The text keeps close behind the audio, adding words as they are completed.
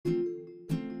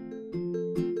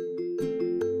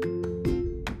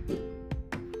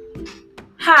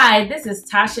Hi, this is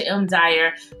Tasha M.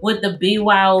 Dyer with the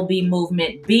BYOB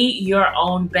movement, Be Your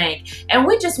Own Bank. And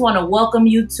we just want to welcome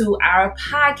you to our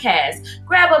podcast.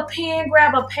 Grab a pen,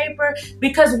 grab a paper,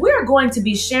 because we're going to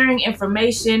be sharing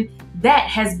information that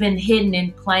has been hidden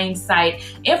in plain sight.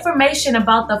 Information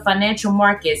about the financial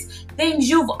markets, things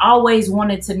you've always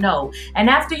wanted to know. And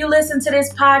after you listen to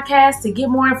this podcast, to get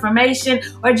more information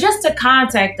or just to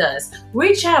contact us,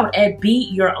 reach out at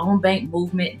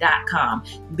BeYourOwnBankMovement.com.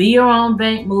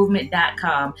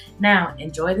 BeYourOwnBankMovement.com. Now,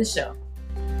 enjoy the show.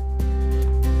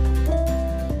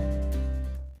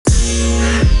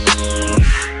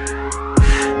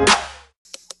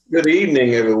 Good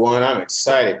evening, everyone. I'm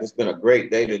excited. It's been a great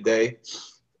day today.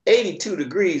 82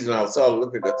 degrees, and I was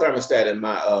looking at the thermostat in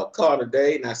my car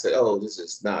today, and I said, oh, this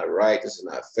is not right. This is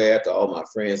not fair to all my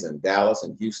friends in Dallas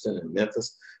and Houston and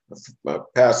Memphis. My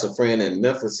pastor friend in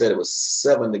Memphis said it was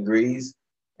 7 degrees,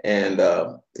 and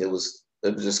it was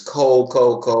just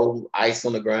cold, ice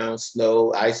on the ground,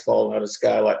 snow, ice falling out of the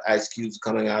sky, like ice cubes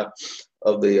coming out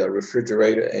of the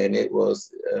refrigerator, and it was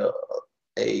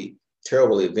a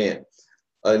terrible event.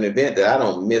 An event that I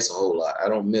don't miss a whole lot. I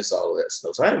don't miss all of that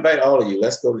stuff. So I invite all of you,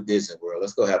 let's go to Disney World.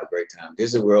 Let's go have a great time.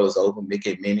 Disney World is open.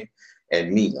 Mickey, Minnie,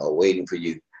 and me are waiting for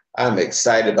you. I'm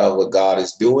excited about what God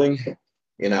is doing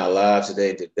in our lives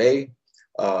today.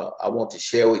 I want to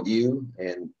share with you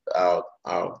and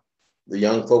the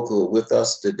young folk who are with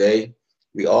us today.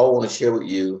 We all want to share with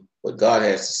you what God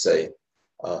has to say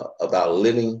about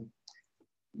living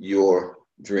your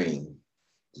dream.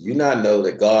 Do you not know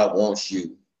that God wants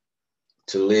you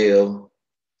to live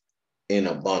in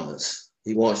abundance?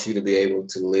 He wants you to be able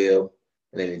to live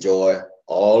and enjoy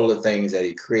all the things that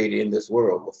he created in this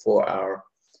world before our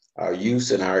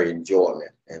use and our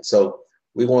enjoyment. And so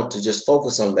we want to just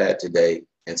focus on that today.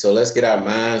 And so let's get our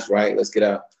minds right. Let's get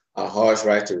our hearts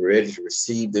right to ready to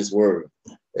receive this word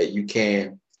that you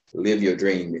can live your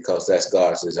dream, because that's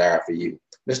God's desire for you.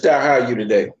 Mr. Dyer, how are you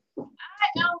today? I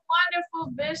am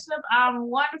wonderful, Bishop. I'm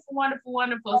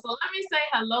wonderful. So let me say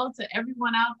hello to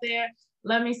everyone out there.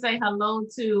 Let me say hello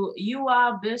to you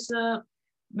all, Bishop,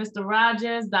 Mr.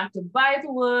 Rogers, Dr.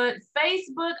 Bythewood,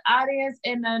 Facebook audience,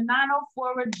 and the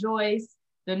 904 Rejoice,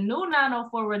 the new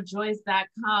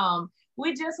 904rejoice.com.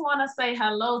 We just want to say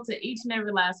hello to each and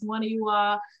every last one of you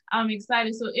all. I'm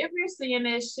excited. So if you're seeing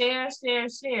this, share.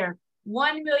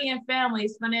 1 million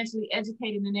families financially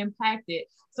educated and impacted.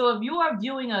 So if you are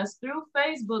viewing us through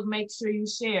Facebook, make sure you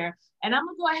share. And I'm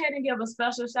going to go ahead and give a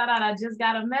special shout out. I just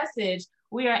got a message.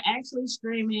 We are actually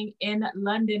streaming in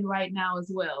London right now as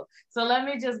well. So let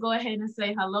me just go ahead and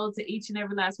say hello to each and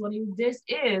every last one of you. This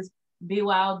is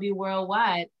BYOB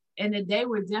Worldwide. And today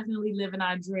we're definitely living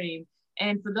our dream.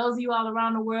 And for those of you all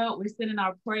around the world, we're sending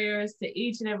our prayers to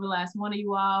each and every last one of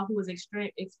you all who is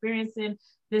experiencing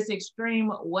this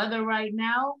extreme weather right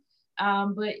now.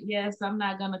 But yes, I'm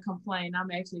not gonna complain.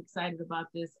 I'm actually excited about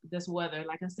this weather.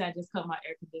 Like I said, I just cut my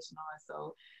air conditioner on.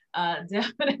 So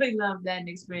definitely love that and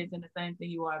experiencing the same thing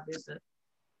you are, Bishop.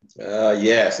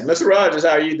 Yes. And Mr. Rogers,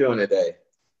 how are you doing today?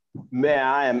 Man,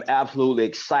 I am absolutely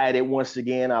excited. Once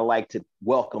again, I'd like to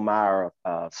welcome our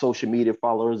social media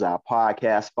followers, our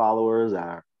podcast followers,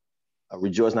 our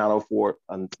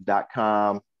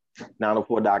Rejoice904.com,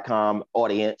 904.com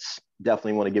audience.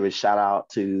 Definitely want to give a shout out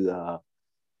to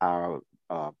our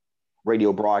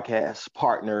radio broadcast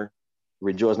partner,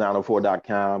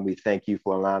 Rejoice904.com. We thank you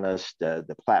for allowing us the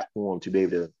platform to be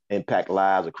able to impact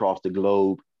lives across the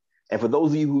globe. And for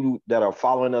those of you that are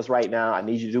following us right now, I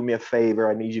need you to do me a favor.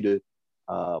 I need you to,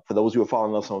 for those who are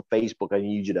following us on Facebook, I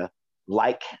need you to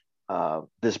like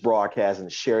this broadcast and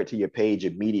share it to your page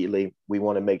immediately. We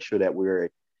want to make sure that we're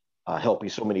helping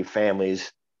so many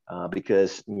families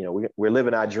because, you know, we're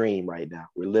living our dream right now.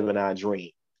 We're living our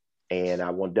dream. And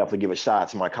I want to definitely give a shout out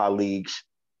to my colleagues,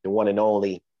 the one and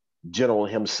only General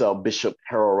himself, Bishop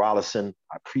Harold Rollison.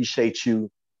 I appreciate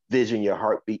you, vision, your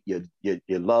heartbeat, your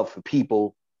love for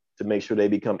people, to make sure they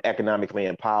become economically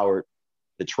empowered.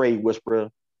 The trade whisperer,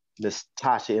 Miss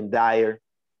Tasha M. Dyer,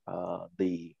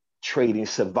 the trading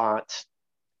savant,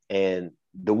 and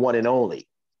the one and only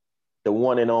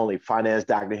finance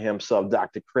doctor himself,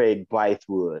 Dr. Craig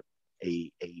Bythewood,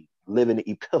 a living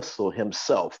epistle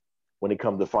himself when it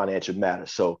comes to financial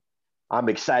matters. So I'm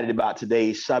excited about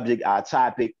today's subject, our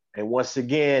topic. And once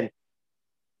again,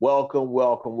 welcome.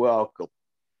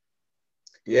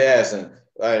 Yes, and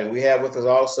we have with us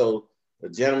also a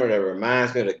gentleman that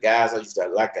reminds me of the guys I used to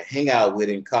like to hang out with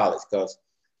in college, because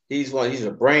he's a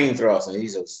brain thrust and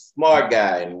he's a smart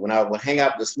guy. And when I would hang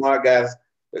out with the smart guys,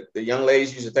 the young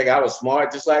ladies used to think I was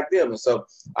smart just like them. And so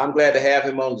I'm glad to have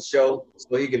him on the show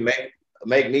so he can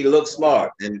make me look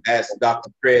smart. And that's Dr.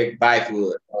 Craig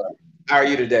Bythewood. How are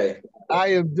you today? I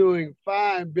am doing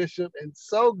fine, Bishop, and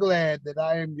so glad that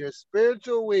I am your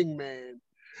spiritual wingman.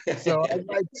 So I'd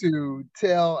like to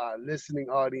tell our listening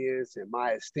audience and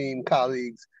my esteemed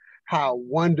colleagues how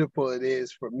wonderful it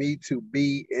is for me to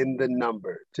be in the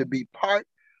number, to be part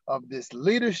of this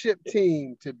leadership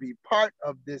team, to be part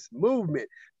of this movement,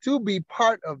 to be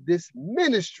part of this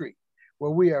ministry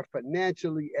where we are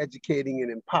financially educating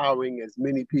and empowering as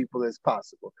many people as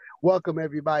possible. Welcome,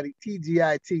 everybody.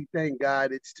 TGIT, thank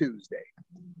God it's Tuesday.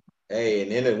 Hey,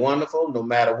 and isn't it wonderful? No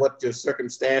matter what your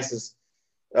circumstances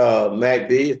might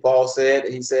be, Paul said,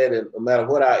 he said, that no matter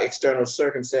what our external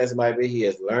circumstances might be, he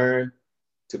has learned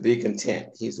to be content.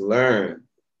 He's learned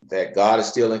that God is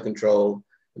still in control.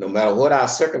 No matter what our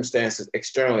circumstances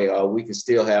externally are, we can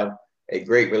still have a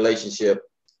great relationship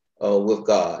with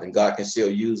God, and God can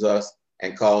still use us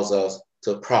and cause us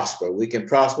to prosper. We can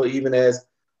prosper even as,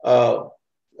 Lord,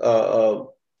 I'm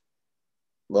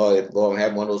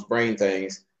having one of those brain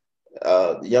things.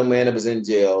 The young man that was in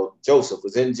jail, Joseph,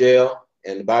 was in jail,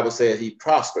 and the Bible says he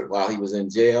prospered while he was in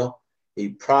jail. He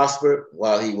prospered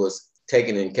while he was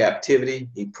taken in captivity.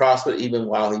 He prospered even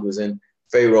while he was in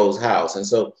Pharaoh's house. And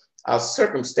so our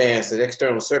circumstances,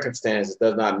 external circumstances,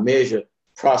 does not measure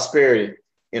prosperity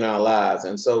in our lives.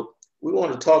 And so we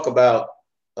want to talk about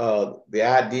the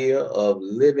idea of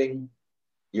living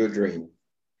your dream.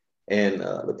 And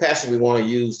the passage we want to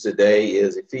use today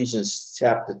is Ephesians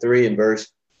chapter 3 and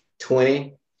verse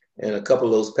 20, and a couple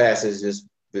of those passages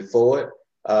before it.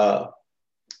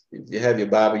 If you have your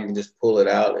Bible, you can just pull it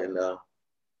out. And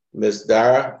Ms.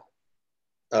 Dara,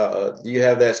 do you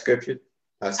have that scripture?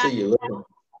 I see you looking.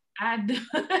 I do.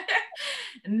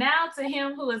 Now to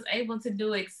him who is able to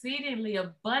do exceedingly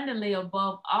abundantly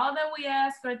above all that we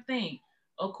ask or think,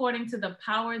 according to the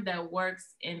power that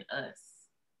works in us.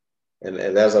 And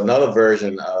there's another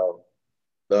version of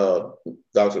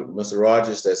Mr.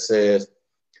 Rogers that says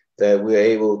that we're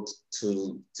able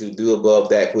to do above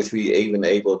that which we even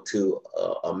able to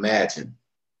imagine.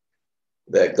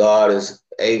 That God is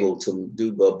able to do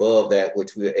above that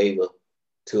which we're able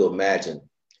to imagine.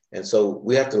 And so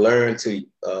we have to learn to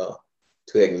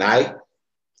ignite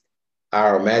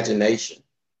our imagination.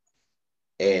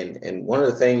 And one of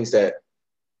the things that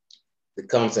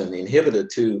becomes an inhibitor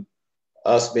to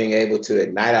us being able to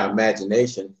ignite our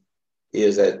imagination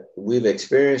is that we've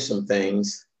experienced some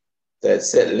things that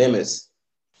set limits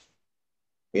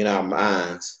in our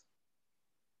minds.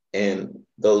 And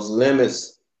those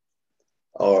limits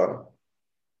are,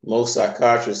 most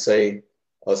psychiatrists say,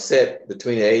 are set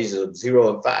between the ages of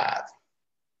 0 and 5.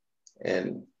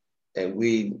 And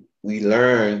we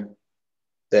learn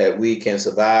that we can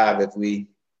survive if we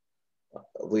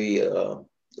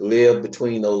live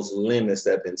between those limits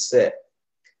that have been set.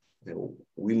 And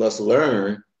we must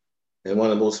learn, and one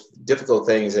of the most difficult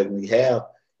things that we have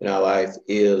in our life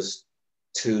is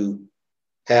to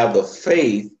have the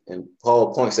faith, and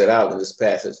Paul points that out in this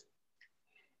passage,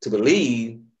 to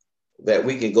believe that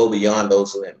we can go beyond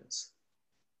those limits.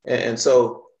 And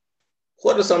so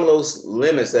what are some of those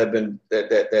limits that have been,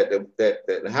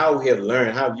 that how we have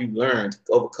learned, how have you learned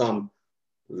to overcome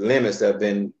limits that have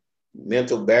been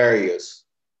mental barriers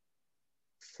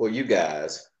for you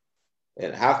guys?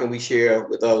 And how can we share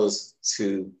with others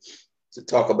to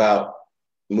talk about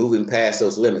moving past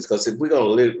those limits? Because if we're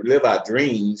going to live our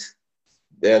dreams,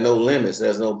 there are no limits,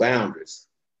 there's no boundaries.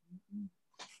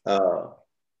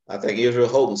 I think Israel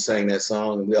Houghton sang that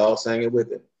song, and we all sang it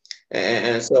with him.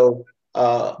 And so,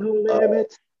 no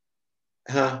limits.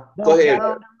 No go ahead.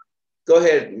 Boundaries. Go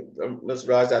ahead, Mr.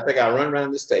 Rogers. I think I'll run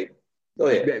around this table. Go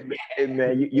ahead.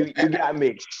 Man, you got me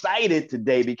excited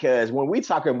today, because when we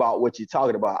talking about what you're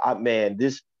talking about,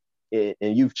 this, and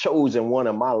you've chosen one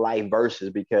of my life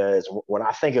verses, because when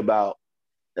I think about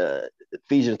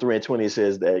Ephesians 3 and 20, it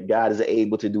says that God is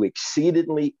able to do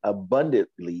exceedingly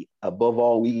abundantly above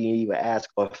all we can even ask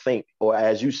or think, or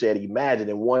as you said, imagine,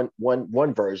 in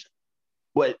one version.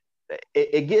 But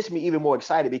it gets me even more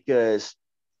excited because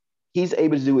he's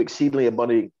able to do exceedingly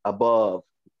abundantly above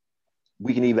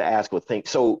we can even ask or think.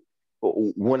 So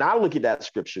when I look at that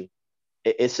scripture,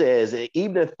 it says,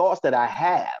 even the thoughts that I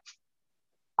have,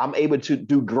 I'm able to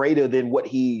do greater than what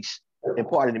he's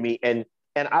imparted to me. And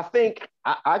I think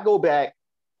I go back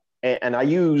and I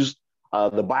use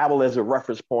the Bible as a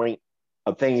reference point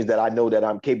of things that I know that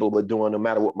I'm capable of doing no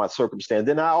matter what my circumstance.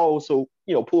 Then I also,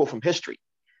 pull from history.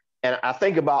 And I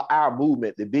think about our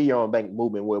movement, the Be Your Own Bank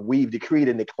movement, where we've decreed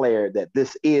and declared that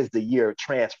this is the year of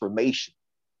transformation.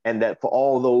 And that for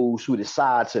all those who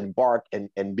decide to embark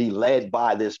and be led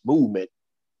by this movement,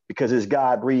 because it's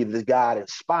God breathed, it's God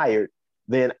inspired,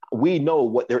 then we know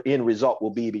what their end result will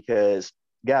be, because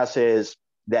God says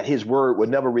that his word would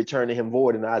never return to him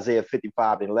void in Isaiah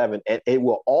 55:11, and it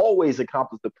will always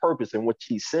accomplish the purpose in which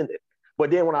he sent it.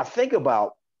 But then when I think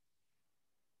about,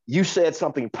 you said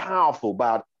something powerful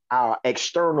about our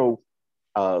external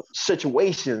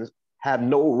situations have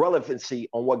no relevancy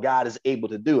on what God is able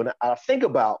to do. And I think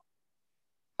about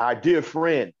our dear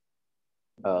friend,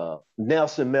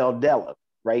 Nelson Mandela,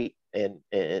 right? And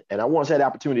I once had the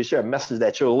opportunity to share a message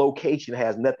that your location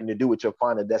has nothing to do with your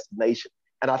final destination.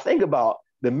 And I think about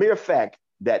the mere fact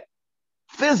that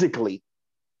physically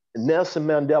Nelson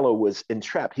Mandela was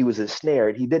entrapped. He was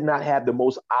ensnared. He did not have the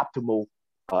most optimal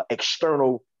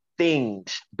external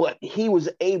things, but he was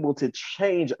able to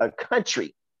change a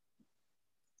country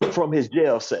from his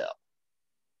jail cell,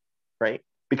 right?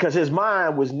 Because his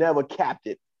mind was never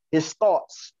captive. His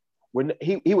thoughts, when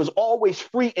he was always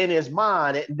free in his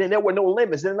mind, and then there were no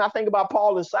limits. And I think about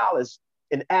Paul and Silas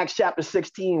in Acts chapter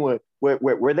 16,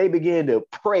 where they began to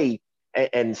pray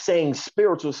and sing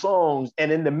spiritual songs.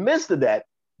 And in the midst of that,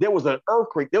 there was an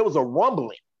earthquake, there was a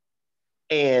rumbling.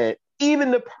 And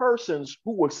even the persons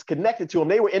who was connected to him,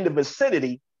 they were in the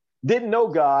vicinity, didn't know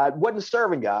God, wasn't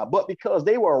serving God, but because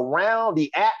they were around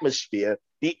the atmosphere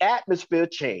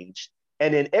changed.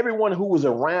 And then everyone who was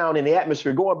around in the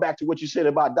atmosphere, going back to what you said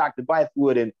about Dr.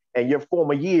 Bythewood and your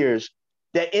former years,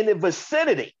 that in the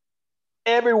vicinity,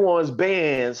 everyone's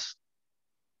bands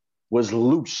was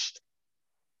loosed,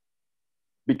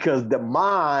 because the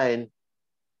mind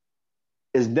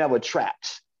is never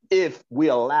trapped if we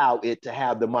allow it to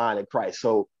have the mind of Christ.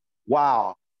 So,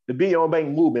 wow, the Be Your Own Bank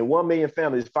movement, 1 million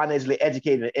families financially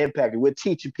educated and impacted. We're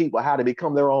teaching people how to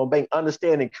become their own bank,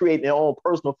 understand and create their own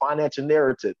personal financial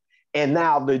narrative. And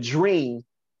now the dream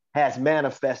has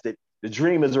manifested. The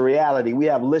dream is a reality. We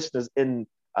have listeners in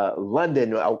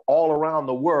London, all around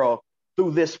the world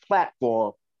through this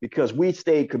platform, because we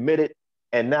stayed committed.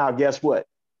 And now guess what?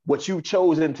 What you've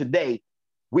chosen today,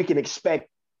 we can expect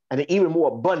an even more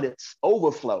abundance,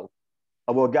 overflow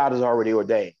of what God has already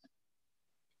ordained.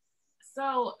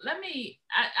 So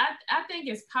I think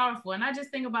it's powerful. And I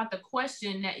just think about the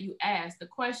question that you asked, the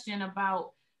question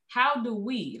about how do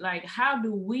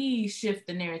we shift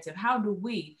the narrative? How do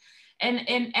we?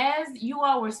 And as you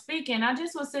all were speaking, I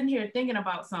just was sitting here thinking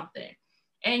about something.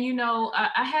 And, you know,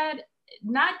 I had,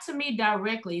 not to me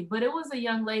directly, but it was a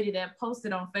young lady that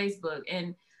posted on Facebook.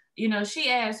 And, you know, she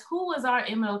asked, who was our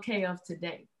MLK of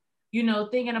today? You know,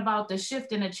 thinking about the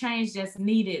shift and the change that's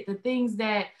needed, the things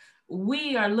that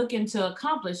we are looking to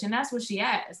accomplish. And that's what she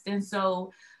asked. And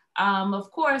so,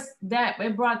 of course, that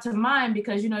it brought to mind,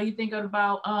 because, you know, you think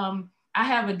about, I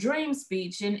have a dream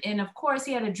speech, and of course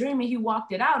he had a dream and he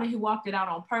walked it out, and he walked it out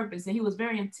on purpose. And he was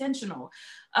very intentional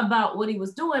about what he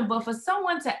was doing. But for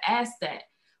someone to ask that,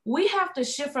 we have to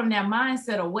shift from that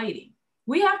mindset of waiting.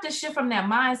 We have to shift from that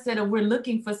mindset of we're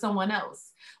looking for someone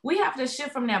else. We have to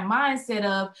shift from that mindset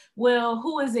of, well,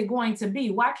 who is it going to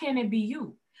be? Why can't it be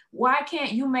you? Why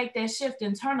can't you make that shift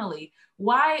internally?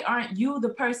 Why aren't you the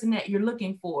person that you're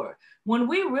looking for? When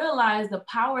we realize the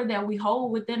power that we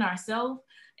hold within ourselves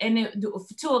and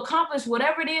to accomplish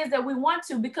whatever it is that we want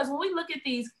to, because when we look at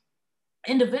these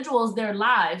individuals, their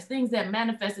lives, things that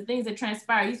manifested, things that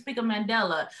transpire. You speak of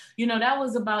Mandela, you know, that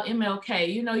was about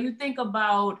MLK. You know, you think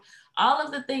about all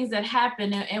of the things that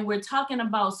happen, and we're talking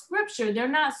about scripture. They're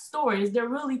not stories, they're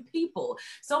really people.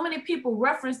 So many people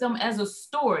reference them as a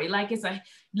story, like it's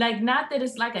not that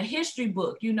it's like a history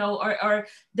book, you know, or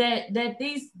that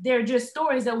they're just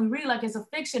stories that we read like it's a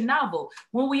fiction novel.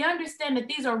 When we understand that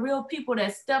these are real people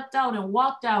that stepped out and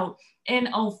walked out and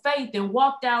on faith and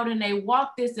walked out, and they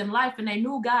walked this in life, and they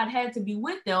knew God had to be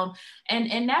with them.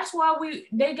 And that's why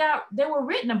they were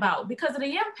written about, because of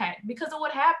the impact, because of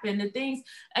what happened, the things.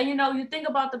 And, you know, you think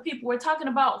about the people we're talking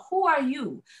about, who are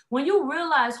you? When you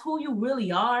realize who you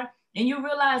really are, and you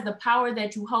realize the power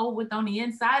that you hold with on the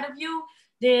inside of you,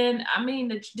 then, I mean,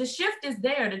 the shift is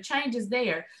there, the change is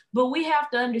there. But we have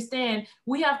to understand,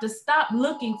 we have to stop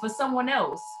looking for someone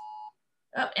else.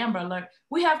 Amber Alert.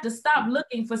 We have to stop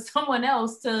looking for someone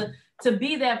else to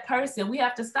be that person. We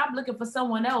have to stop looking for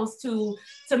someone else to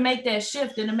make that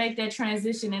shift and to make that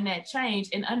transition and that change,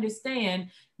 and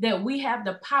understand that we have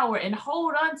the power, and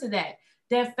hold on to that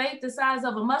faith the size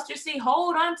of a mustard seed.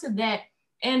 Hold on to that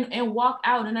and walk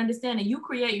out and understand that you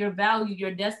create your value,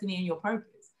 your destiny, and your purpose.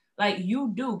 Like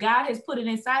you do. God has put it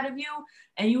inside of you,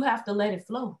 and you have to let it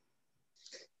flow.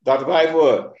 Dr.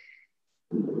 Bythewood.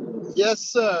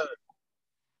 Yes, sir.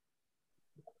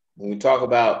 When we talk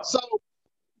about, so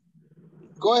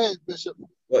go ahead, Bishop.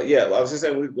 Well, yeah, I was just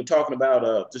saying we're talking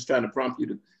about just trying to prompt you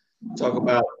to talk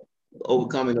about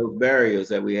overcoming those barriers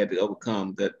that we had to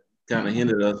overcome that kind of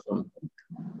hindered us from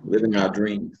living our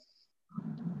dreams.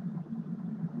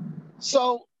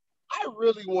 So I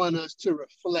really want us to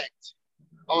reflect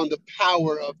on the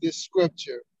power of this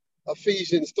scripture,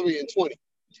 Ephesians 3:20.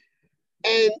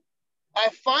 And I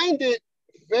find it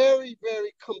very,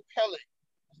 very compelling,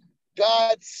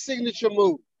 God's signature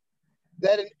move,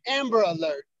 that an Amber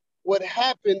Alert would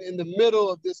happen in the middle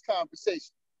of this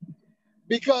conversation.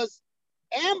 Because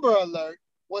Amber Alert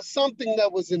was something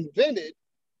that was invented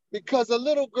because a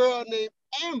little girl named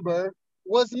Amber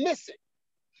was missing.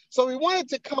 So we wanted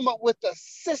to come up with a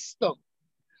system,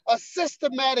 a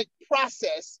systematic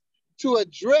process to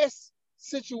address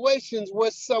situations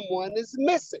where someone is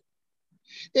missing.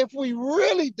 If we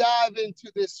really dive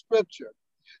into this scripture,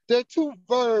 there are two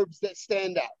verbs that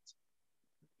stand out: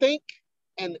 think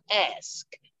and ask.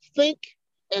 Think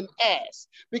and ask.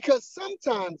 Because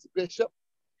sometimes, Bishop,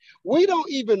 we don't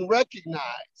even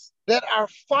recognize that our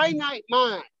finite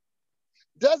mind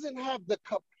doesn't have the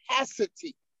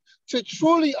capacity to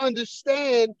truly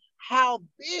understand how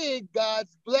big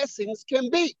God's blessings can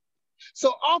be.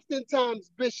 So oftentimes,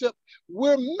 Bishop,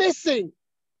 we're missing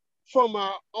from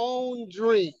our own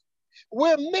dream.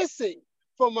 We're missing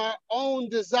from our own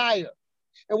desire.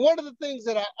 And one of the things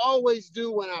that I always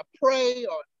do when I pray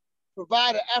or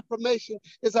provide an affirmation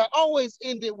is I always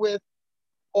end it with,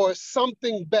 or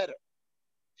something better,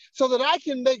 so that I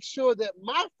can make sure that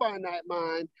my finite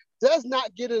mind does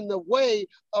not get in the way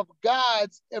of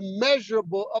God's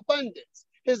immeasurable abundance,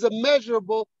 his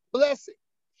immeasurable blessing.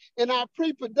 In our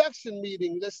pre-production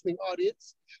meeting, listening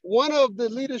audience, one of the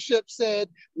leadership said,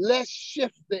 let's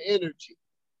shift the energy.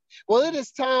 Well, it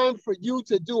is time for you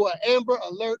to do an Amber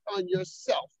Alert on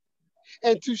yourself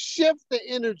and to shift the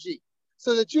energy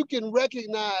so that you can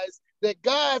recognize that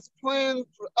God's plan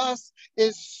for us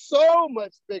is so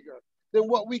much bigger than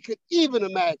what we could even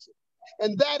imagine.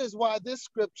 And that is why this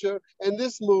scripture and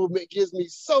this movement gives me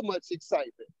so much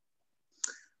excitement.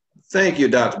 Thank you,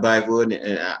 Dr. Bywood.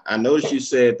 And I noticed you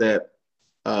said that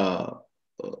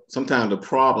sometimes the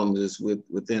problem is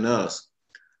within us.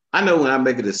 I know when I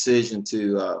make a decision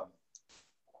to,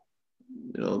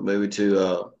 maybe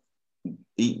to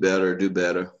eat better, do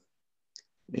better,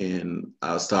 and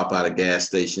I'll stop at a gas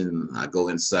station, I go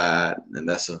inside, and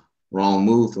that's a wrong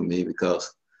move for me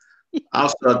because I'll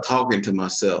start talking to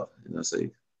myself, and I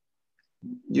say,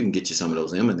 "You can get you some of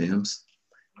those M&Ms,"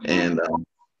 and I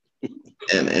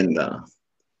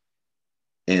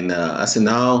said,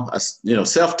 "No,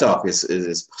 self-talk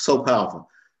is so powerful.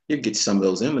 You can get you some of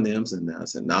those M&Ms," and I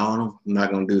said, "No, I'm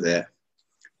not going to do that."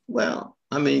 Well,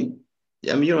 I mean,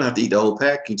 you don't have to eat the whole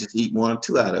pack. You just eat 1 or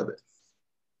 2 out of it.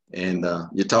 And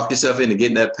you talk yourself into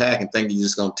getting that pack and think you're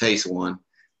just going to taste one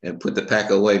and put the pack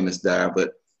away, Miss Dyer.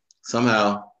 But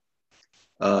somehow,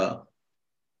 by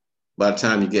the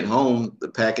time you get home, the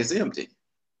pack is empty.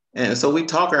 And so we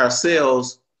talk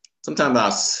ourselves,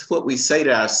 sometimes what we say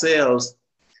to ourselves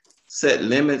set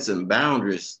limits and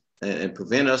boundaries and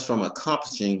prevent us from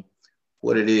accomplishing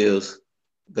what it is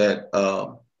that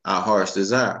our hearts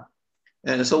desire.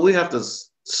 And so we have to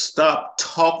stop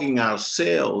talking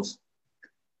ourselves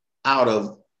out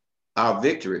of our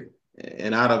victory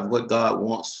and out of what God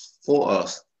wants for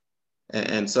us.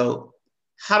 And so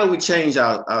how do we change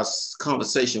our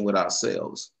conversation with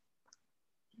ourselves?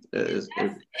 That's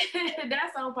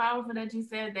so powerful that you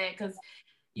said that, because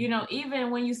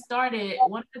even when you started,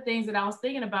 one of the things that I was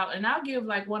thinking about, and I'll give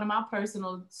like one of my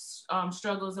personal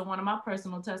struggles and one of my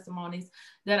personal testimonies,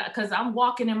 that because I'm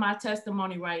walking in my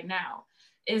testimony right now,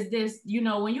 is this,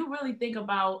 when you really think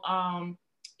about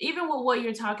even with what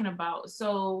you're talking about.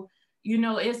 So,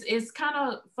 it's kind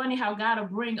of funny how God will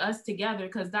bring us together,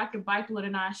 because Dr. Bywood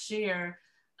and I share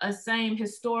a same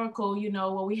historical,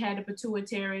 where we had the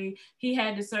pituitary, he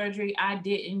had the surgery, I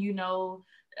didn't,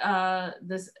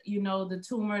 the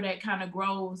tumor that kind of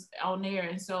grows on there.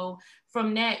 And so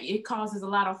from that, it causes a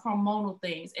lot of hormonal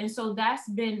things. And so that's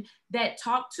been that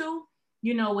talk to,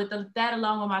 with that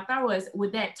along with my thyroid,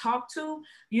 with that talk to,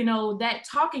 that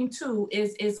talking to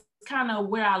is kind of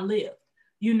where I live,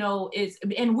 and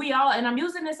I'm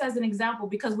using this as an example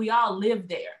because we all live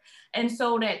there. And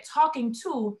so that talking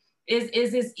to is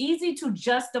it's easy to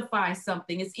justify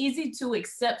something. It's easy to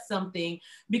accept something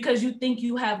because you think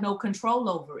you have no control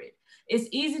over it. It's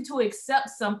easy to accept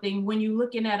something when you're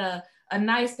looking at a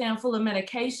nightstand full of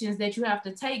medications that you have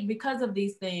to take because of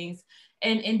these things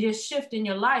and just shift in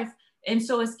your life. And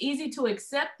so it's easy to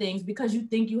accept things because you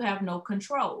think you have no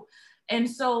control. And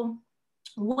so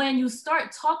when you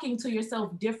start talking to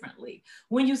yourself differently,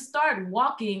 when you start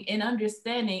walking and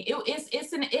understanding,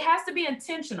 it has to be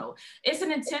intentional. It's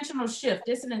an intentional shift.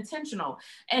 It's an intentional.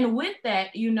 And with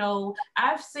that,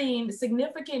 I've seen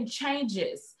significant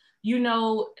changes you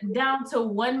know, down to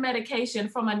one medication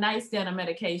from a nightstand of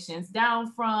medications,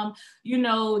 down from, you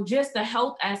know, just the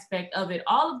health aspect of it,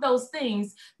 all of those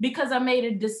things, because I made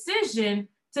a decision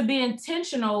to be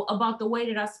intentional about the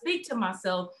way that I speak to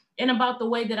myself and about the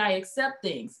way that I accept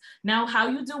things. Now, how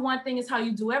you do one thing is how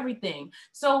you do everything.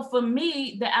 So for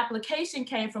me, the application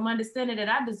came from understanding that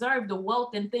I deserved the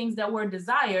wealth and things that were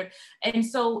desired. And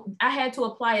so I had to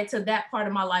apply it to that part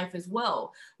of my life as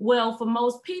well. Well, for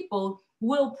most people,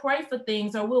 we'll pray for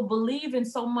things or we'll believe in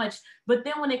so much, but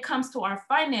then when it comes to our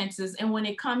finances and when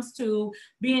it comes to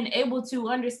being able to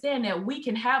understand that we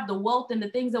can have the wealth and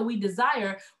the things that we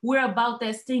desire, we're about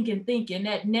that stinking thinking,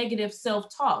 that negative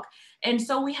self-talk. And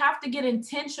so we have to get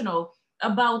intentional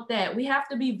about that. We have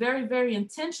to be very, very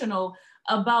intentional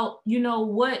about, you know,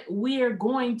 what we're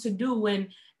going to do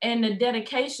and the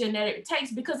dedication that it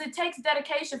takes, because it takes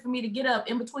dedication for me to get up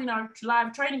in between our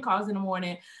live training calls in the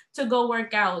morning, to go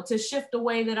work out, to shift the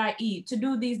way that I eat, to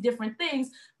do these different things.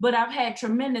 But I've had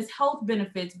tremendous health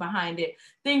benefits behind it,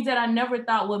 things that I never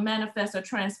thought would manifest or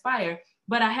transpire,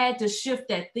 but I had to shift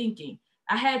that thinking.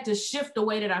 I had to shift the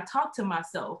way that I talk to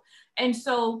myself. And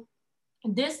so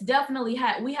this definitely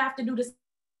we have to do this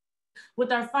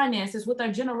with our finances, with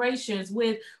our generations,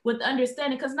 with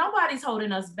understanding, because nobody's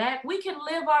holding us back. We can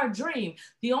live our dream.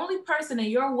 The only person in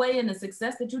your way and the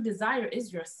success that you desire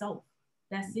is yourself.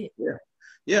 That's it.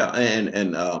 Yeah.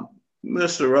 And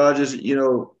Mr. Rogers, you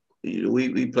know,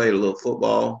 we played a little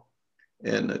football,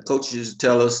 and the coaches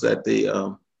tell us that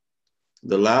the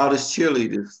loudest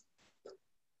cheerleaders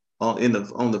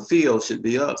on the field should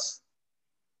be us.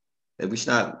 And we should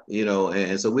not, you know,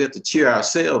 and so we have to cheer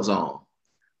ourselves on.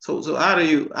 So how do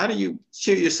you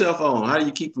cheer yourself on? How do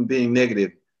you keep from being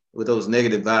negative with those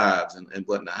negative vibes and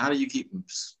whatnot? How do you keep from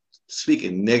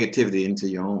speaking negativity into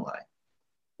your own life?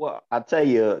 Well, I tell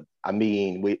you, I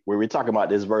mean, when we're talking about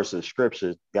this verse of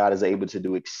scripture, God is able to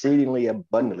do exceedingly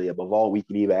abundantly above all we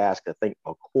can even ask or think,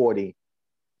 according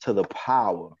to the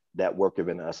power that worketh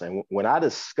in us. And when I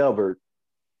discovered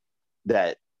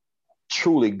that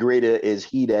truly greater is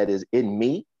he that is in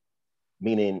me,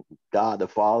 meaning God the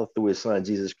Father through his son,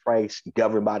 Jesus Christ,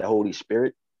 governed by the Holy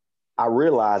Spirit, I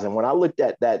realized, and when I looked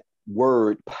at that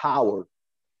word power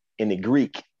in the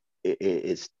Greek,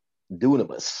 it's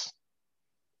dunamis,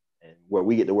 and where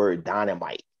we get the word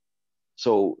dynamite.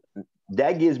 So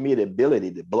that gives me the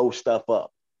ability to blow stuff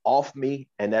up off me,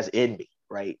 and that's in me,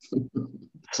 right?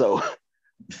 So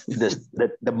the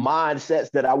mindsets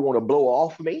that I want to blow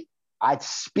off me, I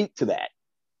speak to that,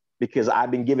 because I've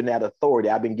been given that authority.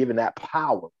 I've been given that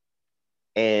power.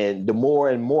 And the more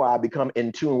and more I become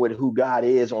in tune with who God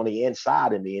is on the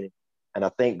inside of me. And I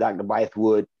think Dr.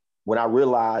 Bythewood, when I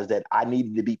realized that I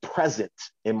needed to be present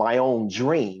in my own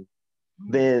dream,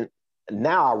 then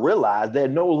now I realize there are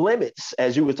no limits.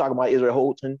 As you were talking about Israel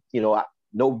Houghton, you know,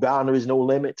 no boundaries, no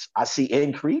limits. I see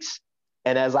increase.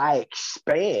 And as I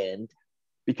expand,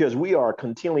 because we are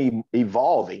continually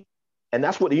evolving, and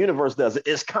that's what the universe does.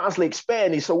 It's constantly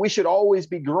expanding. So we should always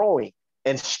be growing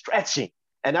and stretching.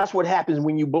 And that's what happens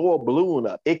when you blow a balloon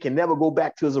up. It can never go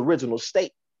back to its original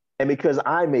state. And because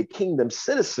I'm a kingdom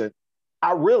citizen,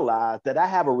 I realize that I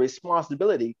have a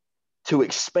responsibility to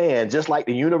expand. Just like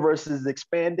the universe is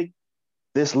expanding,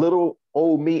 this little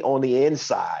old me on the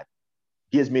inside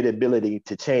gives me the ability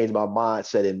to change my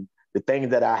mindset. And the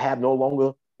things that I have no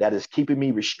longer that is keeping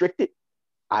me restricted,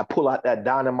 I pull out that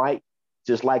dynamite,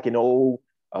 just like in old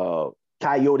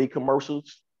Coyote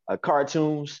commercials,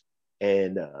 cartoons,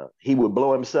 and he would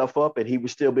blow himself up and he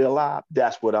would still be alive.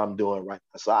 That's what I'm doing right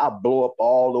now. So I blow up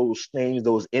all those things,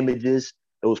 those images,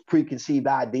 those preconceived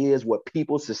ideas, what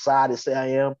people, society say I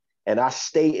am, and I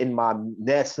stay in my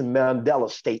Nelson Mandela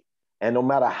state. And no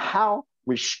matter how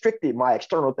restricted my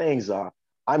external things are,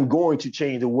 I'm going to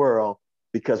change the world,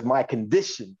 because my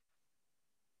condition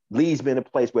leads me in a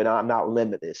place where I'm not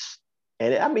limitless.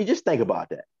 And I mean, just think about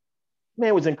that.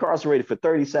 Man was incarcerated for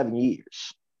 37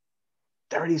 years.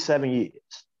 37 years.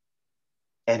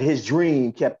 And his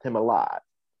dream kept him alive.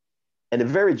 And the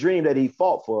very dream that he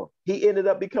fought for, he ended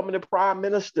up becoming the prime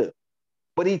minister.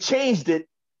 But he changed it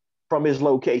from his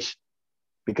location,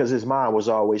 because his mind was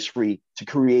always free to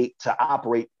create, to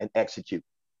operate, and execute.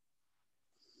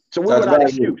 So we're without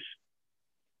excuse.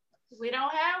 We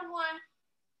don't have one.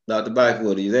 Dr.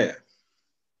 Bythewood, are you there?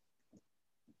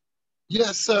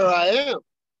 Yes, sir, I am.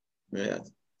 Yeah.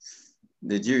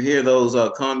 Did you hear those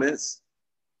comments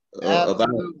about?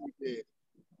 Did.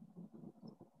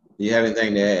 Do you have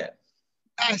anything to add?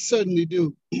 I certainly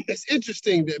do. It's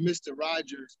interesting that Mr.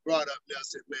 Rogers brought up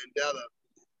Nelson Mandela,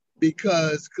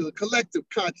 because collective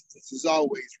consciousness is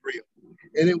always real.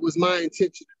 And it was my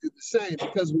intention to do the same,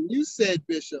 because when you said,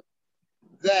 Bishop,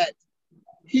 that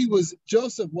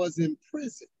Joseph was in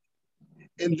prison,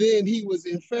 and then he was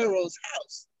in Pharaoh's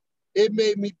house. It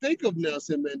made me think of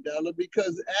Nelson Mandela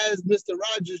because, as Mr.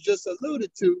 Rogers just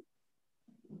alluded to,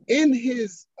 in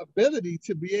his ability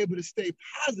to be able to stay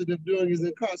positive during his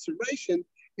incarceration,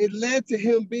 it led to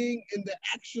him being in the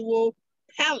actual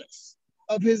palace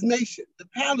of his nation, the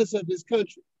palace of his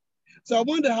country. So I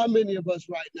wonder how many of us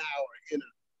right now are in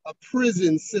a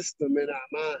prison system in our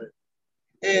mind.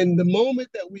 And the moment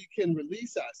that we can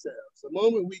release ourselves, the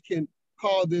moment we can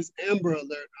call this Amber Alert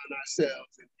on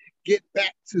ourselves and get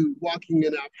back to walking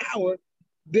in our power,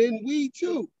 then we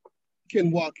too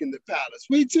can walk in the palace.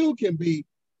 We too can be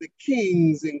the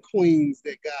kings and queens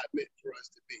that God meant for us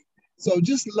to be. So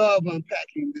just love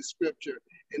unpacking this scripture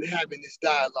and having this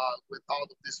dialogue with all of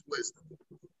this wisdom.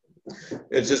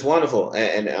 It's just wonderful.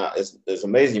 And it's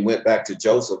amazing you went back to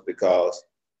Joseph, because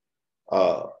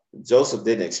Joseph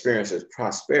didn't experience his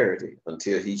prosperity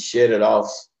until he shedded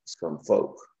off some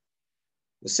folk.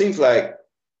 It seems like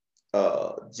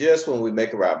just when we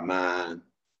make up our mind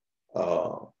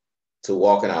to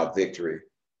walk in our victory,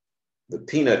 the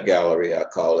peanut gallery, I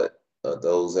call it,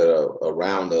 those that are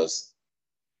around us,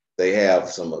 they have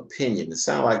some opinion. It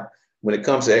sounds like when it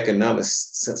comes to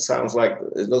economics, it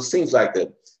seems like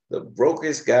the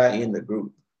brokest guy in the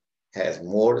group has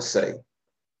more to say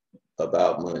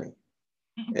about money.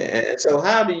 And so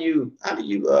how do you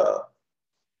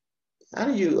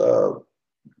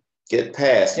get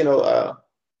past, the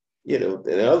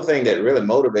other thing that really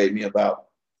motivated me about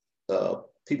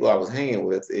people I was hanging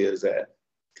with is that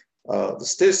the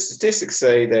statistics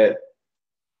say that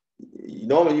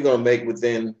normally you're going to make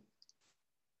within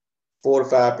 4 to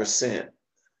 5%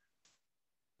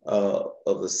 of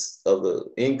the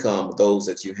income of those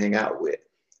that you hang out with.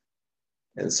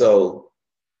 And so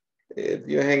if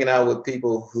you're hanging out with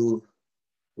people who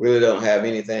really don't have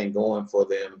anything going for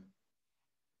them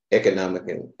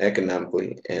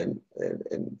economically and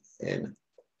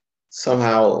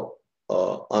somehow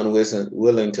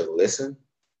unwilling to listen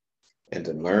and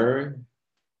to learn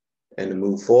and to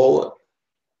move forward,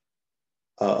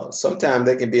 sometimes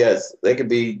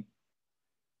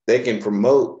they can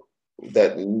promote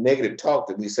that negative talk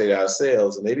that we say to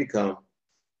ourselves, and they become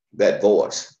that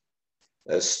voice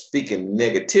that's speaking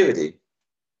negativity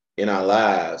in our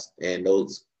lives, and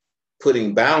those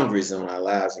putting boundaries on our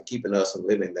lives and keeping us from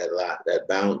living that life, that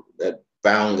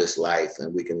boundless life,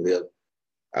 and we can live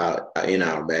in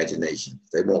our imagination.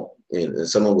 They won't. And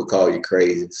someone will call you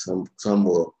crazy. Some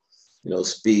will,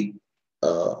 speak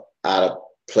out of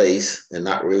place and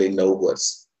not really know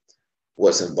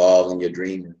what's involved in your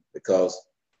dreaming, because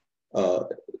the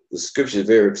scripture is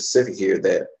very specific here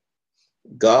that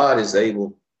God is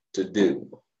able to do.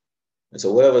 And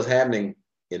so whatever's happening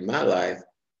in my life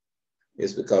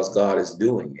is because God is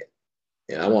doing it.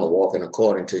 And I want to walk in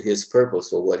according to his purpose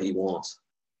for what he wants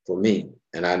for me.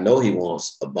 And I know he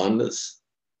wants abundance.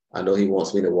 I know he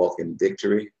wants me to walk in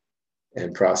victory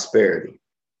and prosperity.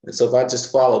 And so if I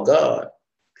just follow God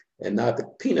and not the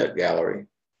peanut gallery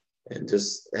and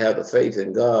just have the faith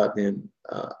in God, then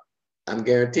I'm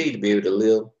guaranteed to be able to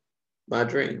live my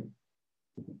dream.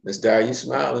 Ms. Dyer, you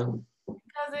smiling?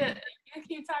 Because you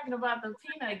keep talking about the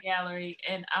peanut gallery,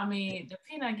 and I mean, the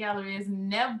peanut gallery is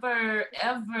never,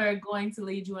 ever going to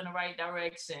lead you in the right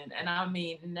direction. And I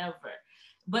mean, never.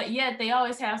 But yet they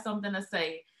always have something to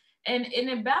say. And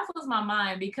it baffles my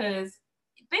mind, because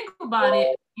think about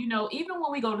it, even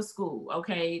when we go to school,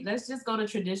 okay, let's just go to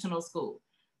traditional school,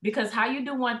 because how you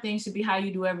do one thing should be how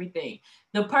you do everything.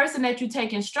 The person that you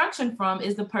take instruction from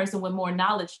is the person with more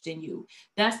knowledge than you.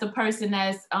 That's the person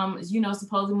that's,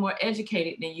 supposedly more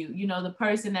educated than you, the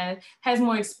person that has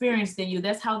more experience than you.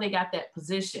 That's how they got that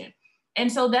position.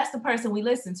 And so that's the person we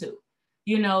listen to.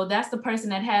 That's the person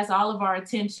that has all of our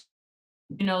attention.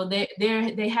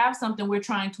 They have something we're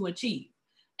trying to achieve.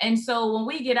 And so when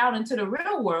we get out into the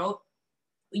real world,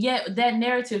 that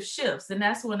narrative shifts, and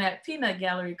that's when that peanut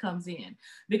gallery comes in,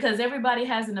 because everybody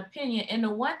has an opinion. And the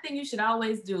one thing you should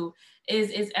always do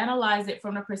is analyze it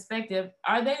from the perspective,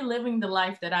 are they living the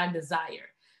life that I desire?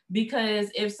 Because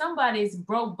if somebody's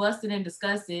broke, busted, and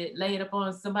disgusted, laid up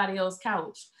on somebody else's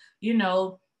couch,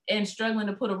 and struggling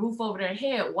to put a roof over their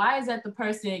head, why is that the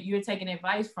person you're taking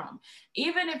advice from?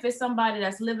 Even if it's somebody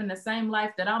that's living the same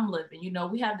life that I'm living,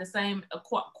 we have the same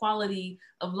quality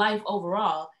of life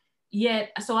overall.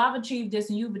 Yet, so I've achieved this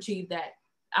and you've achieved that.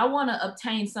 I want to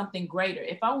obtain something greater.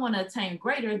 If I want to attain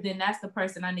greater, then that's the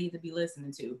person I need to be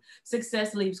listening to.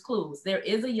 Success leaves clues. There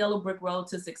is a yellow brick road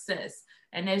to success.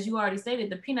 And as you already stated,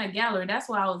 the peanut gallery, that's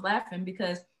why I was laughing,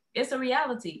 because it's a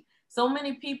reality. So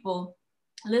many people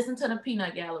listen to the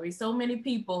peanut gallery. So many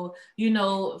people, you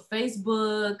know,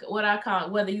 Facebook, what I call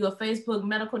it, whether you're a Facebook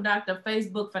medical doctor,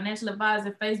 Facebook financial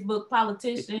advisor, Facebook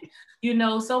politician, you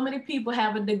know, so many people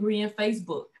have a degree in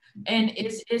Facebook. And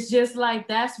it's just like,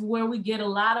 that's where we get a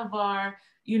lot of our,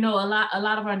 you know, a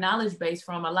lot of our knowledge base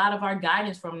from, a lot of our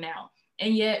guidance from now.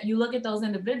 And yet you look at those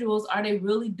individuals, are they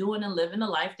really doing and living the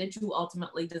life that you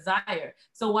ultimately desire?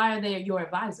 So why are they your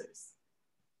advisors?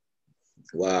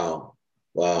 Wow.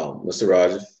 Wow. Mr.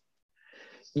 Rogers.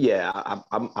 Yeah,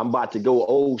 I'm about to go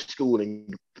old school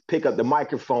and pick up the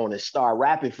microphone and start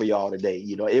rapping for y'all today.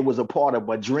 You know, it was a part of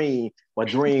my dream. My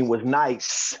dream was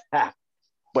nice.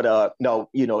 But no,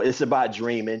 you know, it's about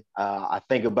dreaming. I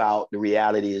think about the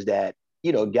reality is that,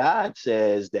 you know, God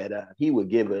says that he would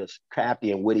give us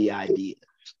crafty and witty ideas,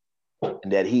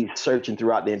 and that he's searching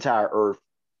throughout the entire earth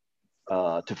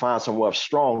to find someone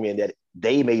strong in that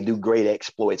they may do great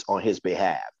exploits on his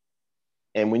behalf.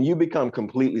 And when you become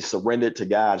completely surrendered to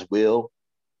God's will,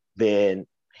 then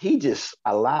he just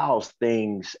allows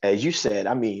things, as you said.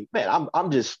 I mean, man,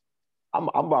 I'm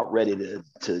about ready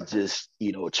to just,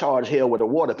 you know, charge hell with a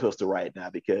water pistol right now,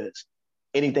 because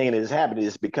anything that is happening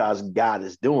is because God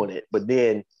is doing it. But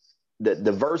then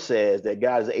the verse says that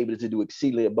God is able to do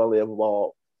exceedingly abundantly of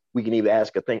all we can even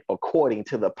ask or think, according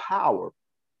to the power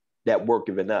that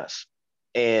worketh in us.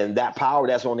 And that power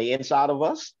that's on the inside of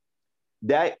us,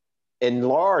 that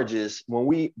enlarges when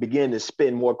we begin to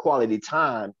spend more quality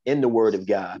time in the Word of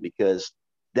God, because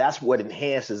that's what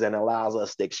enhances and allows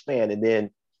us to expand. And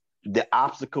then the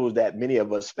obstacles that many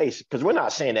of us face, because we're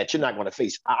not saying that you're not going to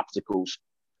face obstacles,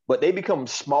 but they become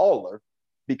smaller,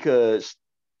 because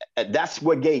that's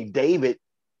what gave David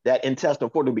that intestinal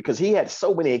fortitude, because he had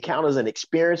so many encounters and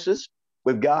experiences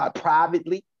with God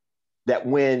privately that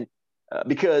when,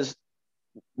 because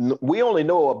we only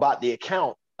know about the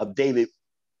account of David,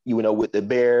 you know, with the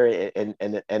bear and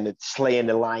the slaying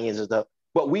the lions and stuff.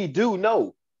 But we do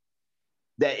know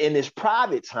that in his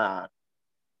private time,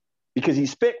 because he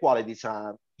spent quality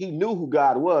time, he knew who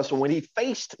God was. So when he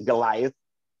faced Goliath,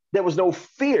 there was no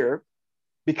fear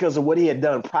because of what he had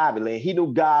done privately. And he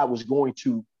knew God was going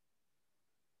to,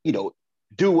 you know,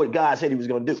 do what God said he was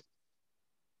going to do.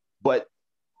 But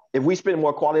if we spend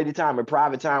more quality time and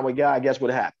private time with God, guess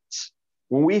what happens?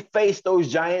 When we face those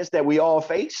giants that we all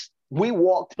face, we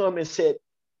walked to him and said,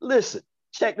 listen,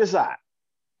 check this out.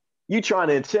 You trying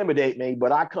to intimidate me,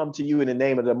 but I come to you in the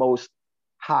name of the Most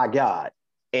High God.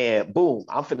 And boom,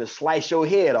 I'm finna slice your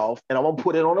head off and I'm gonna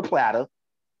put it on a platter.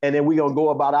 And then we're gonna go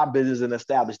about our business and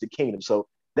establish the kingdom. So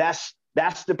that's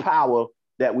the power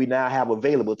that we now have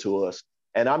available to us.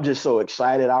 And I'm just so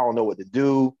excited. I don't know what to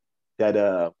do.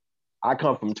 That I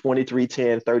come from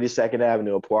 2310 32nd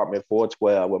Avenue, apartment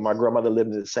 412, where my grandmother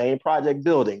lived in the same project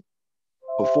building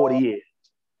for 40 years.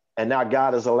 And now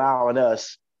God is allowing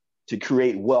us to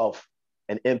create wealth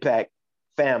and impact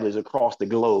families across the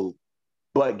globe,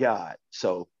 but God,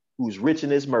 so who's rich in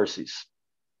his mercies.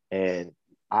 And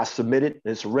I submitted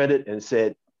and surrendered and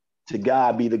said, to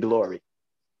God be the glory.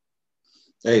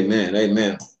 Amen.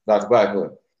 Amen. Dr.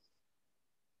 Blackwood.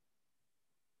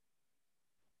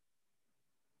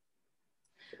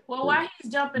 Well, while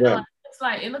he's jumping on,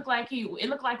 it looked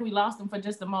like we lost him for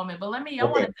just a moment. But I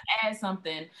wanted to add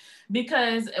something,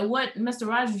 because what Mr.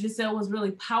 Rogers just said was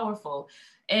really powerful.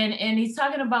 And he's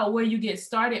talking about where you get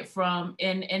started from,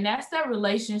 and that's that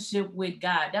relationship with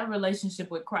God, that relationship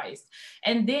with Christ.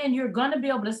 And then you're going to be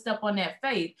able to step on that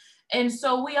faith. And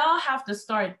so we all have to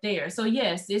start there. So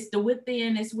yes, it's the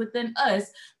within, it's within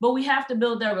us, but we have to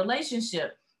build that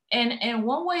relationship. And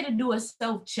one way to do a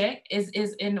self-check is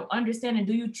in understanding,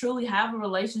 do you truly have a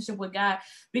relationship with God?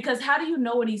 Because how do you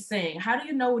know what he's saying? How do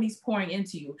you know what he's pouring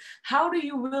into you? How do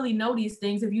you really know these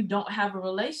things if you don't have a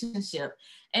relationship?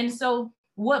 And so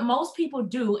what most people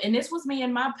do, and this was me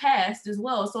in my past as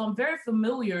well, so I'm very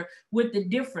familiar with the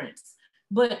difference.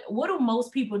 But what do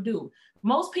most people do?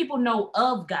 Most people know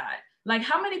of God. Like,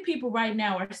 how many people right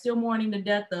now are still mourning the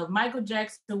death of Michael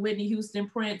Jackson, Whitney Houston,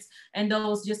 Prince, and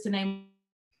those, just to name?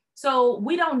 So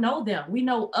we don't know them. We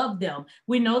know of them.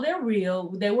 We know they're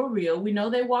real. They were real. We know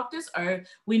they walked this earth.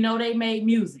 We know they made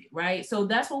music, right? So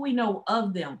that's what we know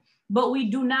of them. But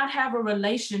we do not have a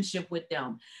relationship with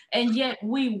them. And yet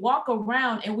we walk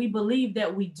around and we believe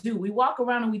that we do. We walk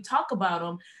around and we talk about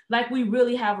them like we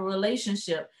really have a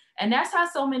relationship. And that's how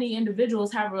so many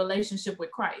individuals have a relationship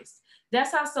with Christ.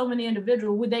 That's how so many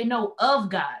individuals, they know of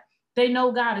God. They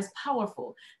know God is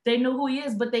powerful. They know who he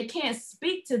is, but they can't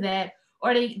speak to that,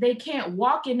 or they can't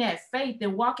walk in that faith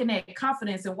and walk in that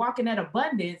confidence and walk in that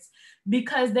abundance,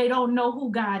 because they don't know who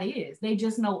God is. They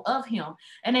just know of him.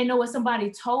 And they know what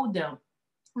somebody told them.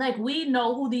 Like, we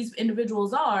know who these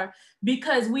individuals are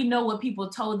because we know what people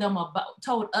told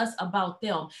us about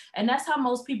them. And that's how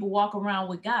most people walk around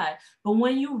with God. But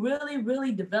when you really,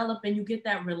 really develop and you get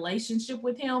that relationship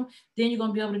with him, then you're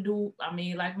gonna be able to do, I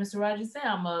mean, like Mr. Rogers said,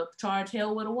 I'm gonna charge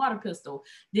hell with a water pistol.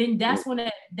 Then that's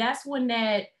when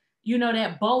that you know,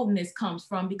 that boldness comes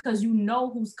from, because you know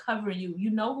who's covering you,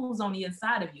 you know who's on the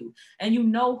inside of you, and you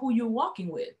know who you're walking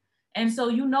with. And so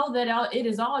you know that it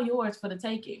is all yours for the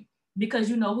taking, because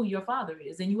you know who your Father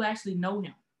is and you actually know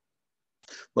him.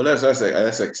 Well, that's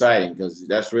exciting, because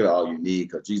that's really all you need,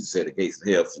 because Jesus said the gates of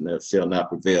hell shall not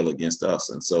prevail against us.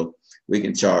 And so we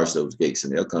can charge those gates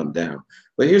and they'll come down.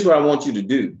 But here's what I want you to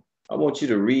do. I want you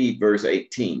to read verse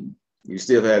 18. You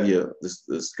still have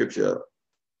the scripture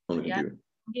on the computer.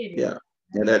 Yeah.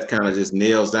 And that kind of just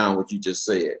nails down what you just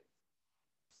said.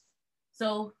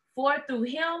 So, for through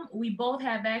him, we both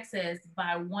have access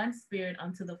by one Spirit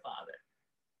unto the Father.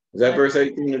 Is that verse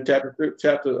 18 of chapter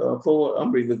 4?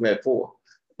 I'm looking at 4.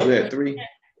 We're at 3.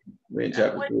 We're in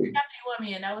chapter 3. Chapter you want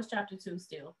me in? That was chapter 2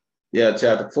 still. Yeah,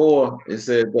 chapter 4. It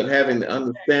says, but having the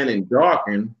understanding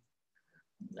darkened.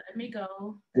 Let me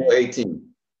go. 4:18.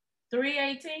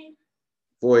 3:18?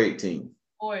 4:18.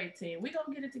 4:18. We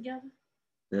gonna get it together.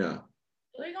 Yeah.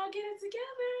 We gonna get it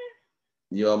together.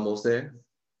 You almost there?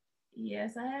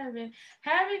 Yes, I have it.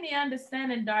 Having the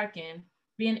understanding darkened,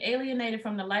 being alienated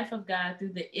from the life of God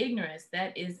through the ignorance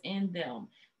that is in them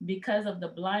because of the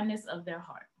blindness of their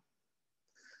heart.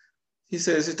 He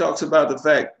talks about the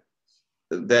fact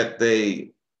that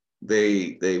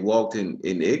they walked in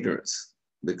ignorance,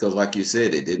 because like you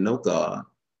said, they didn't know God.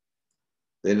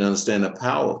 They didn't understand the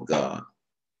power of God.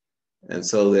 And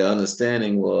so their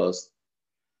understanding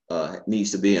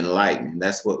needs to be enlightened. And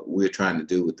that's what we're trying to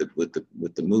do with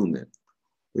the movement.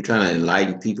 We're trying to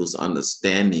enlighten people's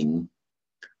understanding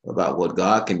about what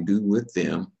God can do with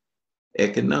them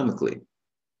economically,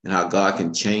 and how God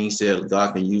can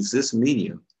God can use this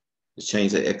medium to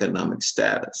change their economic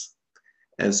status.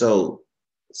 And so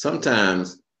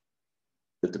sometimes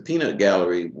if the peanut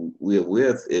gallery we're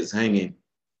with is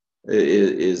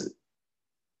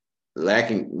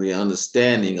lacking the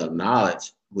understanding of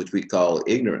knowledge, which we call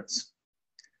ignorance,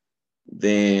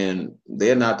 then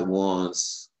they're not the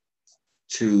ones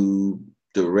to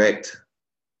direct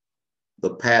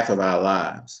the path of our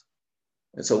lives.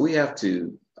 And so we have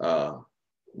to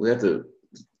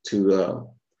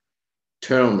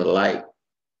turn on the light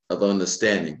of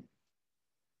understanding.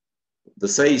 The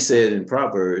sage said in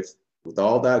Proverbs, with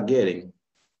all thou getting,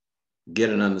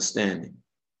 get an understanding.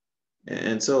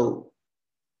 And so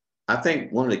I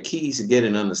think one of the keys to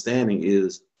getting understanding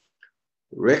is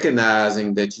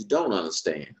recognizing that you don't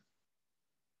understand,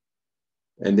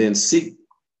 and then seek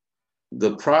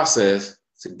the process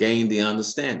to gain the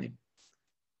understanding.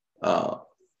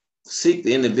 Seek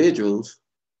the individuals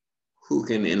who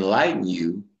can enlighten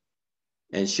you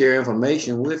and share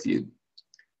information with you,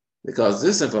 because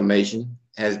this information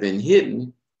has been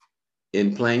hidden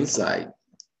in plain sight.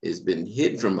 It's been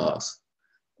hidden from us.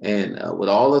 And with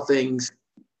all the things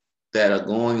that are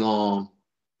going on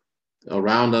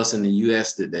around us in the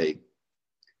U.S. today,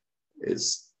 it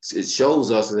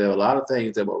shows us that there are a lot of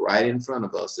things that were right in front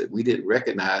of us that we didn't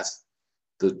recognize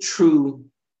the true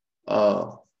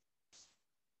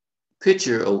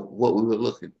picture of what we were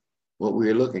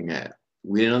looking at.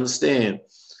 We didn't understand.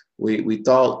 We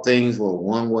thought things were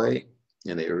one way,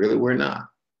 and they really were not.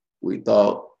 We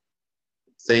thought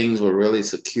things were really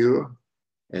secure,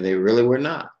 and they really were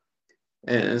not.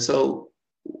 And so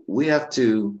we have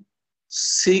to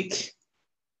seek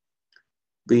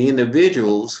the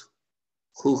individuals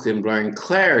who can bring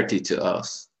clarity to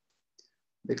us,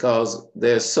 because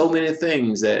there's so many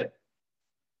things that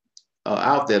are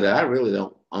out there that I really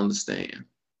don't understand.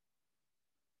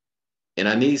 And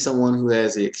I need someone who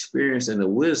has the experience and the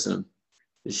wisdom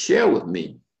to share with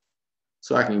me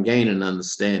so I can gain an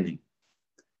understanding.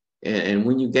 And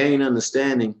when you gain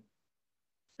understanding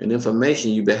and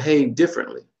information, you behave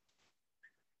differently.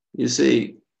 You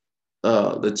see,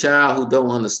 the child who don't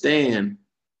understand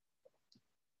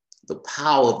the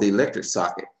power of the electric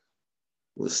socket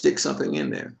will stick something in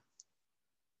there.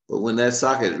 But when that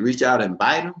socket reach out and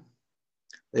bite them,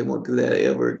 they won't do that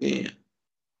ever again.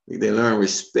 They learn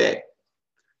respect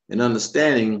and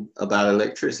understanding about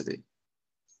electricity.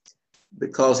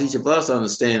 Because each of us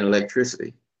understand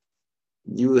electricity,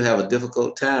 you will have a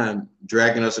difficult time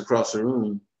dragging us across the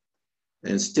room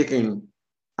and sticking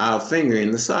our finger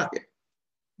in the socket,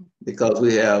 because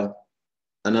we have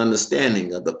an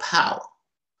understanding of the power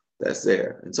that's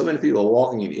there. And so many people are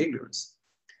walking in ignorance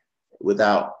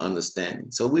without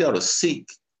understanding. So we ought to seek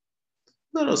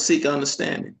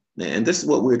understanding. And this is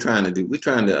what we're trying to do. We're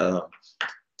trying to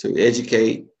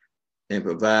educate and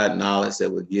provide knowledge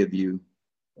that will give you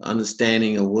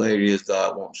understanding of where it is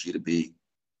God wants you to be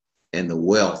and the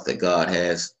wealth that God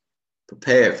has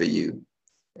prepared for you.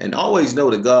 And always know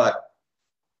that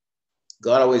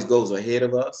God always goes ahead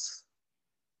of us.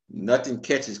 Nothing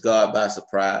catches God by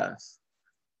surprise.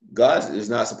 God is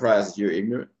not surprised that you're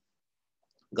ignorant.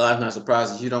 God's not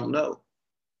surprised that you don't know.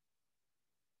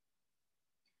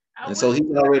 And so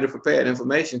he's already prepared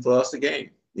information for us to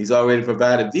gain. He's already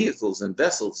provided vehicles and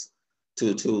vessels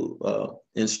to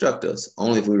instruct us,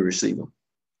 only if we receive them.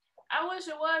 I wish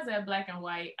it was that black and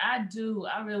white. I do.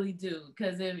 I really do.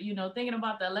 Because if, thinking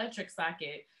about the electric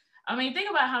socket, I mean, think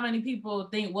about how many people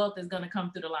think wealth is going to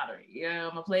come through the lottery. Yeah,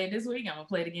 I'm going to play it this week. I'm going to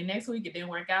play it again next week. It didn't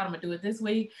work out. I'm going to do it this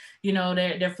week.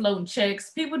 They're floating checks.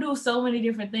 People do so many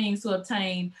different things to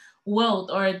obtain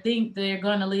wealth or think they're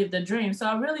going to live the dream. So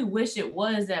I really wish it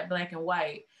was that black and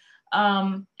white.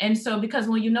 And so, because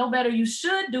when you know better, you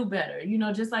should do better,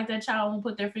 just like that child won't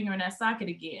put their finger in that socket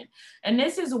again. And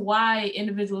this is why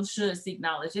individuals should seek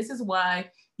knowledge. This is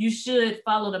why you should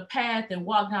follow the path and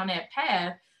walk down that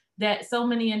path that so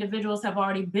many individuals have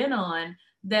already been on,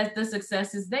 that the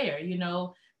success is there,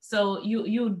 so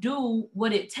you do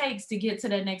what it takes to get to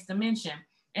that next dimension.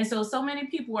 And so many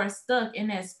people are stuck in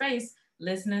that space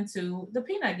listening to the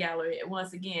peanut gallery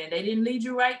once again. They didn't lead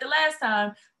you right the last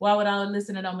time. Why would I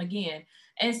listen to them again?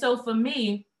 And so for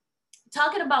me,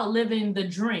 talking about living the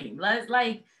dream,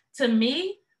 like to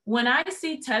me, when I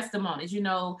see testimonies, and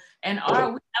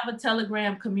we have a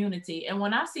Telegram community, and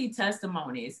when I see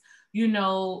testimonies,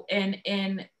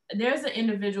 and there's the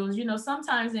individuals,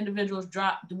 sometimes individuals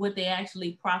drop what they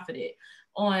actually profited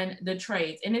on the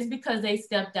trades. And it's because they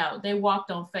stepped out, they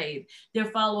walked on faith,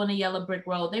 they're following the yellow brick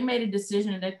road. They made a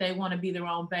decision that they want to be their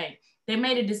own bank. They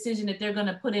made a decision that they're going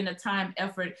to put in the time,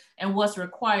 effort, and what's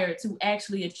required to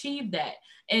actually achieve that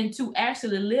and to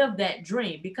actually live that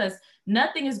dream, because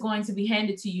nothing is going to be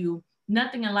handed to you.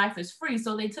 Nothing in life is free.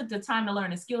 So they took the time to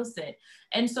learn a skill set.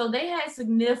 And so they had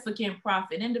significant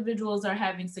profit. Individuals are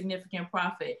having significant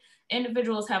profit.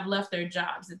 Individuals have left their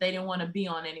jobs that they didn't want to be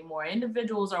on anymore.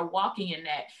 Individuals are walking in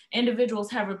that.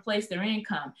 Individuals have replaced their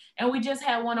income. And we just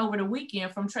had one over the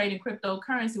weekend from trading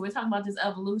cryptocurrency. We're talking about this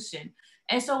evolution.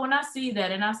 And so when I see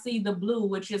that, and I see the blue,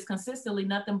 which is consistently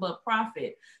nothing but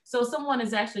profit. So someone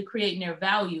is actually creating their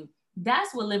value.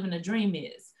 That's what living a dream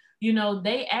is.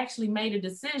 They actually made a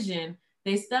decision.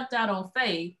 They stepped out on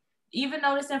faith, even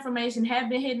though this information had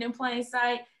been hidden in plain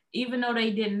sight, even though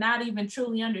they did not even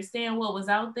truly understand what was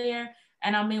out there.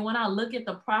 And I mean, when I look at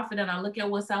the profit and I look at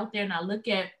what's out there and I look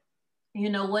at,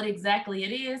 what exactly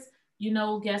it is,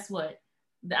 guess what?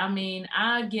 I mean,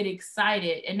 I get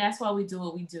excited, and that's why we do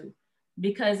what we do,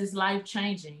 because it's life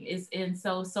changing. And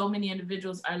so many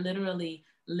individuals are literally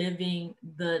living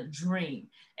the dream.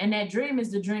 And that dream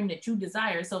is the dream that you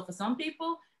desire. So for some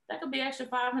people, that could be extra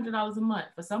 $500 a month.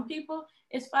 For some people,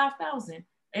 it's $5,000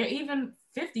 or even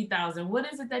 $50,000.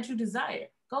 What is it that you desire?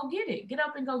 Go get it. Get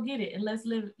up and go get it. And let's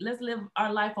live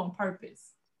our life on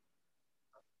purpose.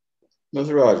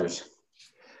 Mr. Rogers.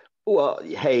 Well,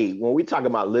 hey, when we talk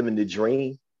about living the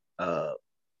dream, that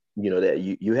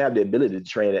you have the ability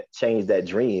to change that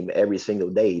dream every single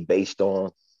day based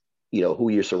on, who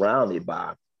you're surrounded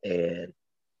by. And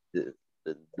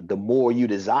the more you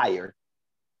desire,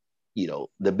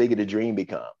 the bigger the dream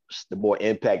becomes, the more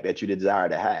impact that you desire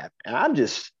to have. And I'm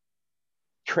just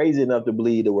crazy enough to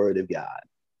believe the word of God,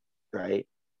 right?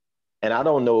 And I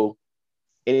don't know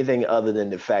anything other than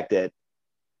the fact that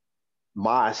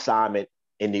my assignment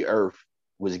in the earth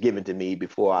was given to me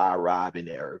before I arrived in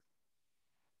the earth.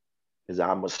 Because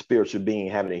I'm a spiritual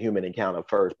being having a human encounter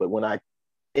first. But when I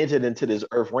entered into this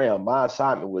earth realm, my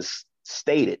assignment was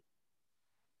stated: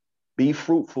 be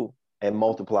fruitful and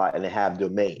multiply and have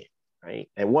dominion, right?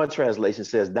 And one translation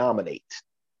says dominate.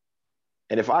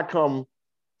 And if I come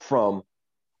from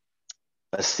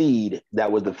a seed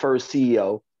that was the first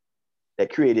CEO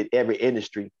that created every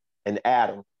industry, an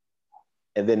Adam,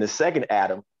 and then the second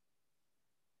Adam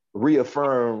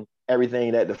reaffirmed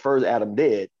everything that the first Adam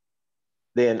did,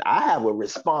 then I have a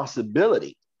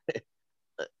responsibility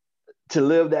to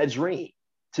live that dream,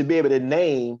 to be able to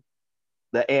name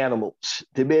the animals,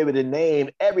 to be able to name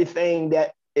everything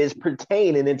that is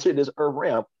pertaining into this earth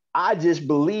realm. I just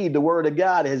believe the word of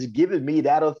God has given me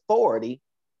that authority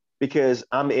because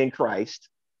I'm in Christ.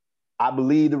 I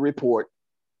believe the report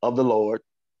of the Lord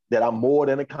that I'm more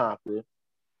than a conqueror.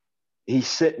 He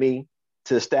sent me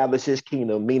to establish his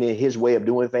kingdom, meaning his way of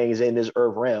doing things in this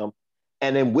earth realm.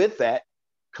 And then with that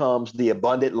comes the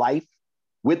abundant life.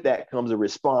 With that comes a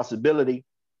responsibility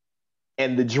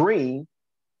and the dream.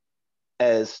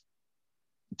 as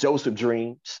Joseph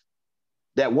dreams,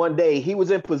 that one day he was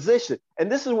in position.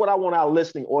 And this is what I want our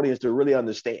listening audience to really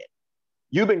understand.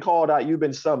 You've been called out, you've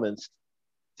been summoned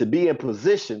to be in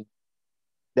position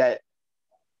that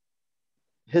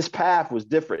his path was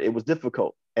different. It was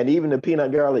difficult. And even the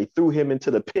peanut gallery threw him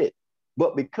into the pit.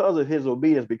 But because of his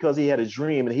obedience, because he had a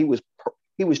dream and he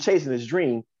was chasing his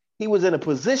dream, he was in a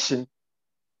position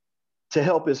to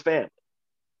help his family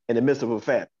in the midst of a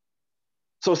famine.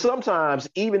 So sometimes,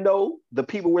 even though the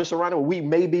people we're surrounded with, we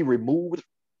may be removed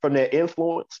from their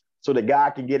influence so that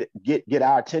God can get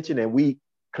our attention and we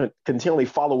continually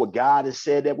follow what God has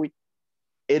said that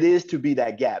it is to be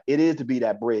that gap. It is to be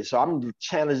that bridge. So I'm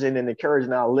challenging and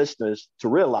encouraging our listeners to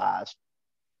realize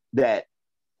that,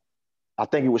 I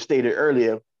think it was stated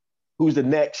earlier, who's the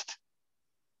next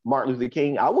Martin Luther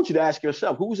King? I want you to ask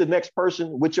yourself, who's the next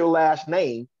person with your last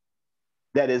name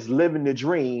that is living the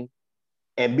dream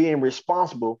and being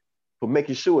responsible for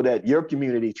making sure that your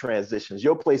community transitions,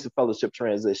 your place of fellowship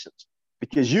transitions,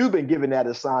 because you've been given that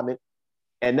assignment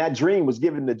and that dream was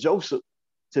given to Joseph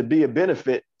to be a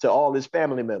benefit to all his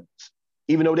family members,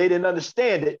 even though they didn't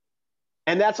understand it.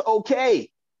 And that's okay.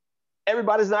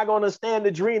 Everybody's not going to understand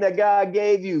the dream that God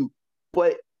gave you,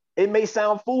 but it may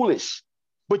sound foolish,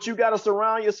 but you got to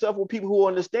surround yourself with people who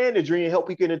understand the dream and help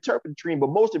you can interpret the dream. But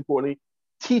most importantly,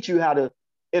 teach you how to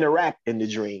interact in the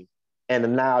dream and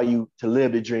allow you to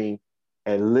live the dream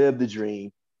and live the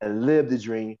dream and live the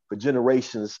dream for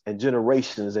generations and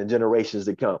generations and generations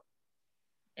to come.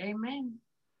 Amen.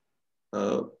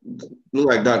 Look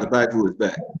like Dr. Piper is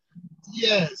back.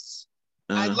 Yes.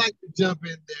 I'd like to jump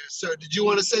in there, sir. Did you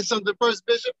want to say something first,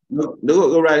 Bishop? No,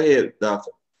 go right ahead,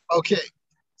 Doctor. Okay.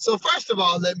 So first of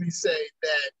all, let me say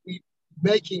that we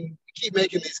keep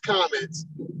making these comments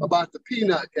about the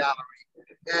peanut gallery.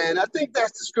 And I think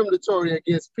that's discriminatory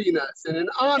against peanuts. And in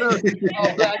honor of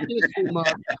Black History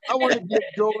Month, I want to give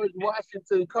George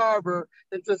Washington Carver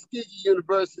and Tuskegee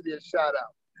University a shout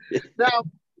out. Now,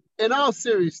 in all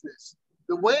seriousness,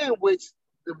 the way in which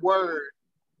the word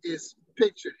is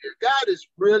pictured here, God is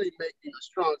really making a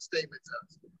strong statement to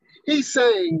us. He's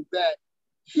saying that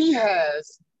he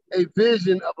has a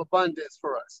vision of abundance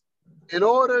for us. In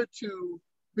order to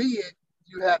be it,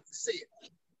 you have to see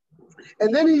it.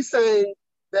 And then he's saying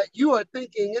that you are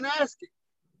thinking and asking.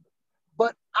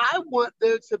 But I want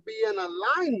there to be an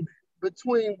alignment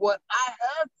between what I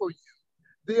have for you,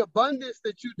 the abundance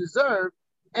that you deserve,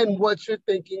 and what you're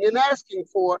thinking and asking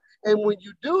for. And when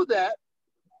you do that,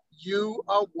 you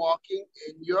are walking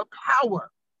in your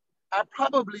power. I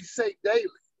probably say daily.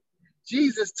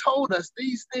 Jesus told us,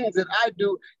 these things that I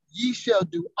do, ye shall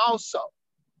do also.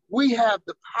 We have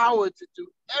the power to do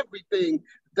everything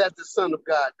that the Son of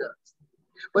God does.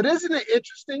 But isn't it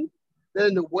interesting that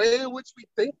in the way in which we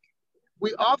think,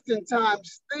 we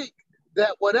oftentimes think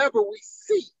that whatever we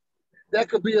see that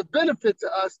could be a benefit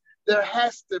to us, there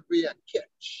has to be a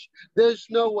catch. There's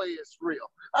no way it's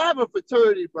real. I have a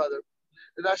fraternity brother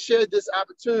that I shared this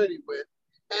opportunity with,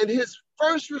 and his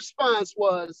first response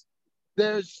was,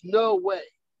 there's no way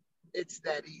it's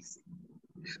that easy.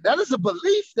 That is a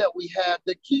belief that we have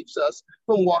that keeps us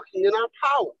from walking in our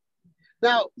power.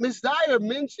 Now, Ms. Dyer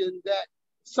mentioned that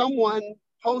someone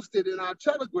posted in our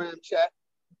Telegram chat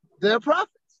their prophets.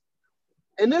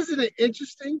 And isn't it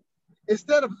interesting?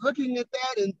 Instead of looking at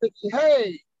that and thinking,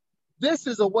 hey, this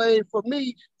is a way for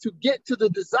me to get to the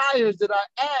desires that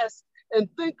I ask and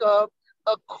think of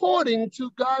according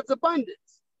to God's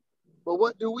abundance. But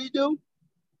what do?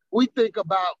 We think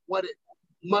about what it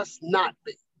must not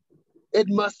be. It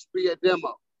must be a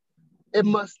demo. It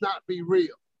must not be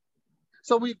real.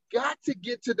 So we've got to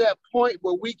get to that point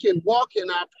where we can walk in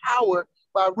our power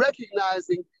by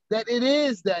recognizing that it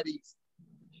is that easy.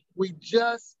 We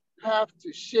just have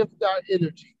to shift our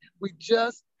energy. We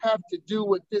just have to do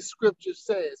what this scripture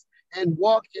says and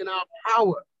walk in our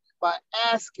power by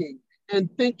asking and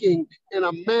thinking in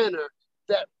a manner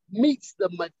that meets the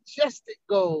majestic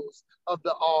goals of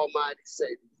the Almighty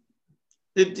Savior.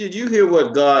 Did you hear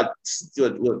what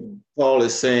Paul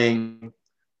is saying?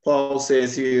 Paul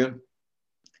says here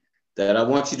that I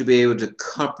want you to be able to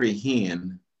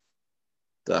comprehend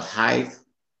the height,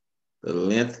 the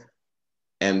length,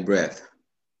 and breadth.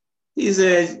 He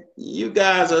says, you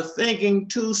guys are thinking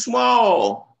too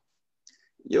small.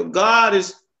 Your God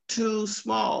is too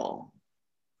small.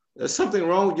 There's something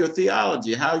wrong with your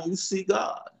theology, how you see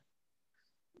God.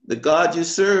 The God you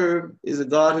serve is a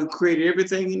God who created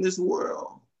everything in this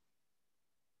world.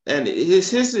 And his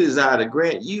desire to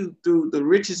grant you through the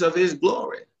riches of his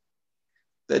glory,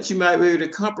 that you might be able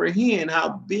to comprehend how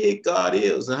big God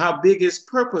is and how big his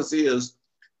purpose is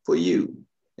for you.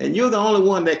 And you're the only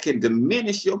one that can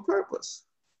diminish your purpose.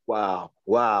 Wow.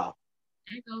 Wow.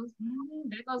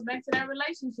 That goes back to that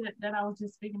relationship that I was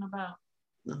just speaking about.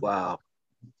 Wow.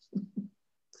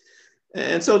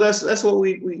 And so that's what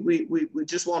we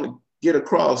just want to get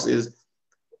across, is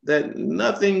that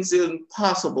nothing's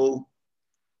impossible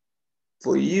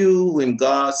for you when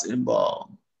God's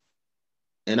involved.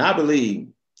 And I believe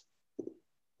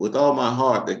with all my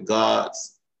heart that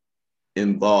God's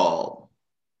involved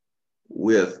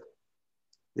with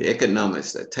the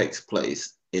economics that takes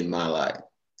place in my life.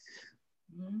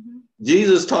 Mm-hmm.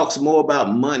 Jesus talks more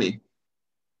about money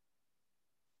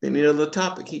than any other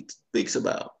topic he speaks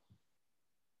about.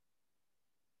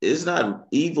 It's not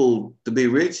evil to be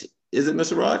rich, is it,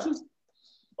 Mr. Rogers?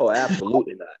 Oh,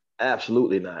 absolutely not.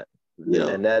 Absolutely not.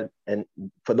 You know, and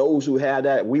for those who have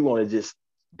that, we want to just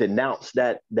denounce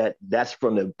that's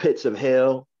from the pits of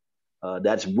hell.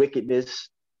 That's wickedness,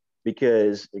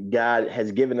 because God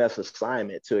has given us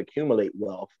assignment to accumulate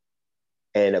wealth.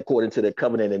 And according to the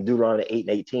covenant in Deuteronomy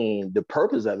 8:18, the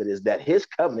purpose of it is that his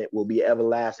covenant will be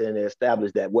everlasting and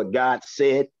established, that what God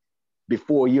said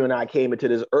before you and I came into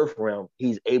this earth realm,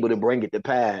 he's able to bring it to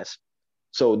pass.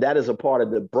 So that is a part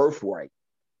of the birthright.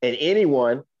 And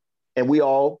anyone, and we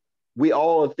all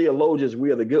are theologians,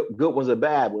 we are the good ones or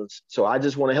bad ones. So I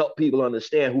just want to help people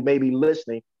understand who may be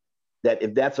listening, that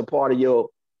if that's a part of your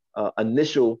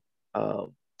initial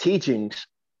teachings,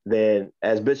 then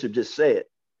as Bishop just said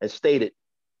and stated,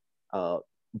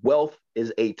 wealth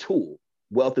is a tool.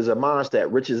 Wealth is a mindset.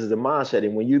 Riches is a mindset.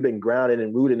 And when you've been grounded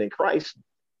and rooted in Christ,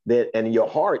 and your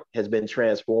heart has been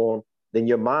transformed, then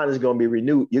your mind is going to be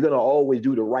renewed. You're going to always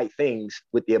do the right things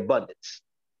with the abundance.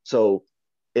 So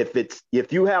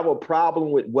if you have a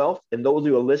problem with wealth, and those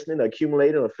who are listening,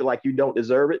 accumulating, or feel like you don't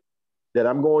deserve it, then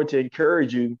I'm going to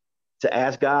encourage you to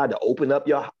ask God to open up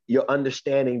your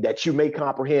understanding, that you may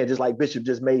comprehend, just like Bishop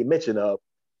just made mention of,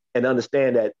 and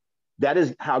understand that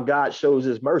is how God shows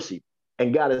his mercy.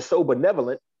 And God is so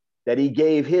benevolent that he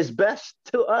gave his best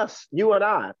to us, you and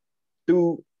I,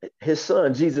 through his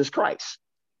son, Jesus Christ.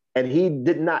 And he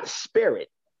did not spare it.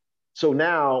 So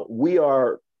now we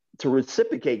are to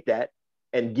reciprocate that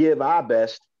and give our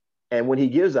best. And when he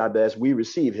gives our best, we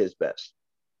receive his best.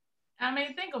 I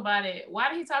mean, think about it. Why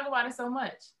did he talk about it so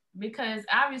much? Because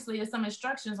obviously it's some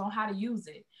instructions on how to use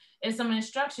it. It's some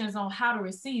instructions on how to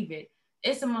receive it.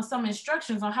 It's some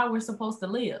instructions on how we're supposed to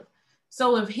live.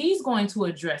 So if he's going to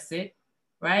address it,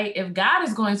 right? If God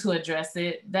is going to address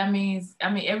it, that means,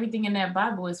 everything in that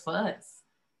Bible is for us.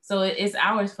 So it's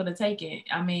ours for the taking.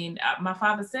 My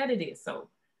father said it is so.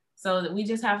 So that we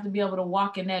just have to be able to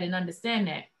walk in that and understand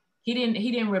that. He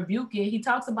didn't rebuke it. He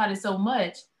talks about it so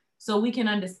much so we can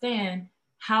understand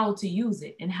how to use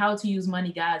it and how to use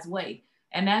money God's way.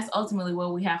 And that's ultimately where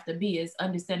we have to be, is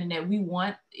understanding that we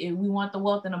want the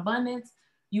wealth and abundance.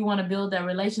 You want to build that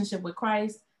relationship with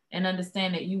Christ, and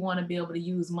understand that you want to be able to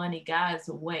use money God's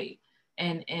way.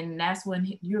 And that's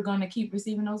when you're going to keep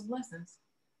receiving those blessings.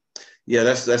 Yeah,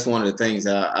 that's one of the things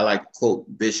I like to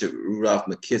quote Bishop Rudolph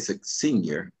McKissick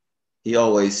Sr. He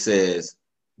always says,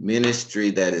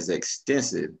 ministry that is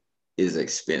extensive is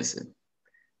expensive.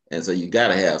 And so you got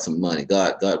to have some money.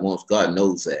 God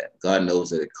knows that. God knows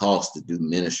that it costs to do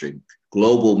ministry,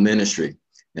 global ministry.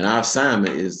 And our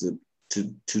assignment is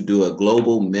to do a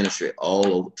global ministry all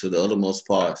over to the uttermost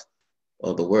parts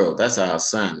of the world. That's our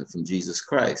assignment from Jesus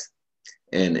Christ.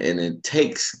 And it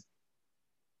takes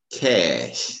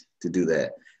cash to do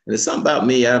that. And it's something about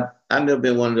me. I've never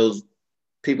been one of those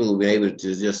people who've been able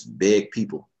to just beg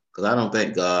people, because I don't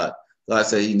think God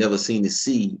said he never seen the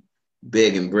seed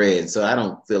begging bread. So I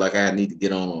don't feel like I need to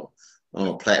get on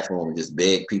a platform and just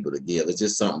beg people to give. It's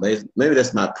just something, maybe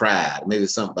that's my pride. Maybe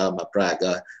it's something about my pride.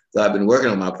 God, I've been working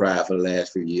on my pride for the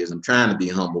last few years. I'm trying to be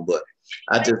humble, but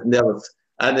I just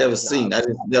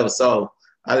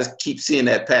keep seeing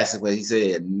that passage where he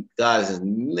said, God has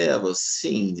never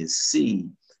seen his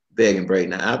seed begging bread.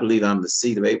 Now I believe I'm the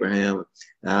seed of Abraham,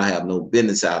 and I have no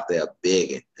business out there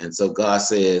begging. And so God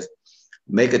says,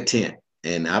 make a tent.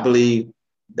 And I believe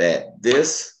that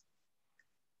this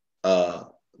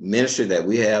ministry that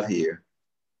we have here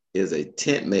is a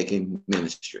tent making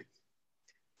ministry,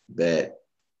 that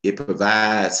it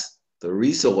provides the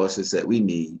resources that we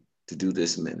need to do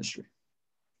this ministry.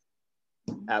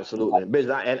 Absolutely.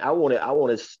 And I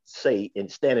want to say and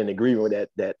stand in agreement with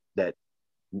that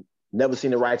never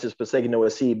seen the righteous forsaken nor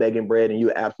a seed begging bread. And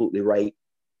you're absolutely right,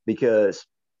 because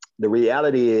the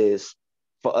reality is,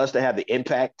 for us to have the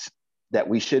impact that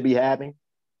we should be having,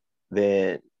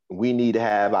 then we need to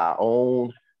have our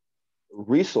own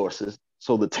resources.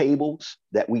 So the tables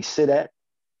that we sit at,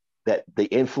 that the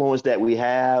influence that we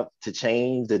have to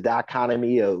change the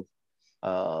dichotomy of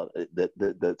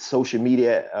the social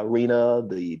media arena,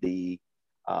 the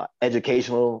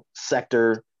educational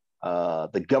sector,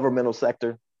 the governmental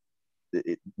sector.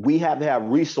 We have to have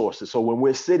resources. So when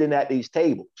we're sitting at these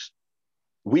tables,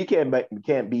 we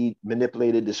can't be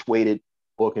manipulated, dissuaded,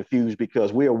 or confused,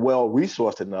 because we are well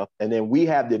resourced enough, and then we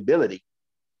have the ability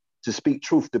to speak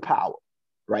truth to power,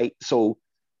 right? So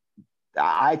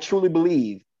I truly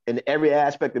believe in every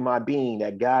aspect of my being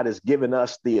that God has given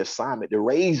us the assignment to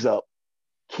raise up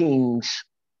kings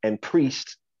and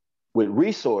priests with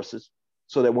resources,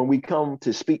 so that when we come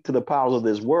to speak to the powers of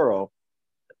this world,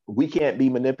 we can't be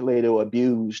manipulated or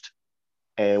abused,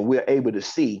 and we're able to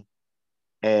see.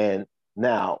 And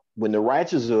now, when the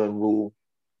righteous are in rule,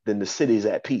 then the city is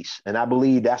at peace. And I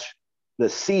believe that's the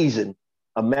season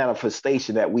of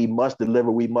manifestation that we must deliver,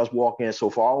 we must walk in.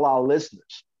 So for all our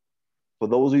listeners, for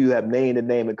those of you who have named the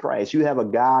name of Christ, you have a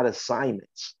God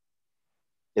assignments.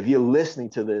 If you're listening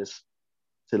to this,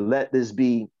 to let this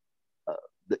be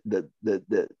the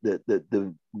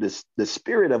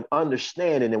spirit of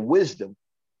understanding and wisdom,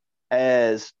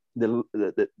 as those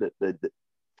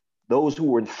who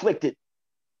were inflicted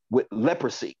with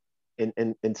leprosy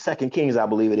in 2 Kings, I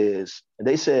believe it is. And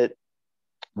they said,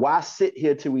 why sit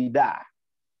here till we die?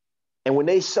 And when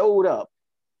they showed up,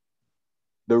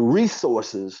 the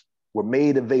resources were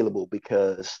made available,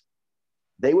 because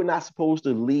they were not supposed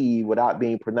to leave without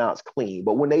being pronounced clean.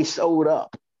 But when they showed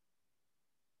up,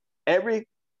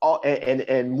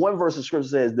 and one verse of scripture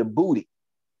says the booty,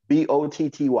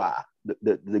 B-O-T-T-Y,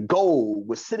 the gold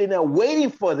was sitting there waiting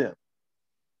for them,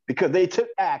 because they took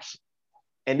action,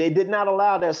 and they did not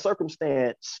allow that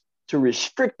circumstance to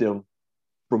restrict them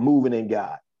from moving in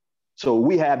God. So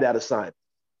we have that assignment.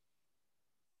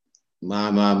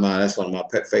 My. That's one of my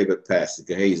favorite passages.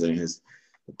 Gehazi and his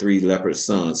 3 leopard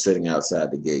sons sitting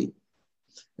outside the gate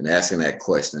and asking that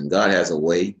question. God has a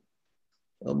way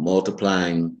of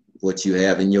multiplying what you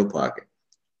have in your pocket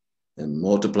and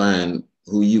multiplying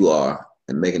who you are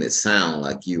and making it sound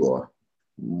like you are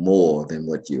more than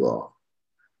what you are.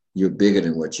 You're bigger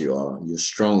than what you are. You're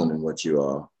stronger than what you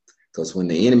are. Because when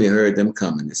the enemy heard them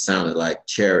coming, it sounded like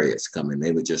chariots coming.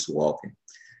 They were just walking.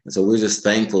 And so we're just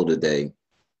thankful today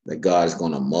that God is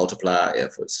going to multiply our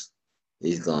efforts.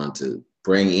 He's going to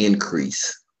bring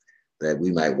increase, that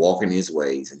we might walk in his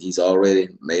ways. And he's already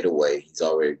made a way. He's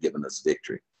already given us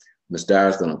victory. Ms. Dyer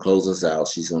is going to close us out.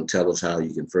 She's going to tell us how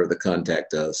you can further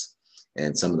contact us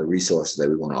and some of the resources that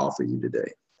we want to offer you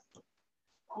today.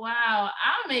 Wow,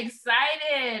 I'm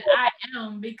excited. I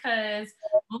am, because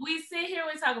when we sit here,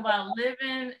 we talk about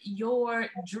living your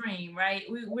dream, right?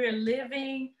 We're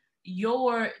living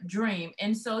your dream.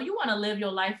 And so you want to live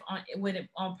your life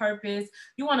on purpose.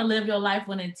 You want to live your life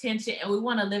with intention, and we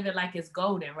want to live it like it's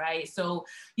golden, right? So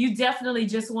you definitely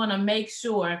just want to make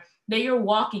sure that you're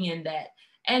walking in that.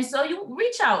 And so you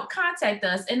reach out, contact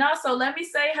us. And also let me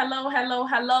say hello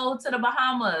to the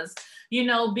Bahamas. You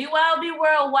know, be wild, be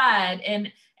worldwide.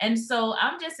 And so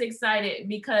I'm just excited,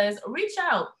 because reach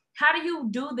out. How do you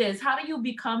do this? How do you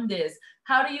become this?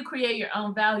 How do you create your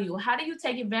own value? How do you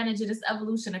take advantage of this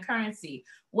evolution of currency?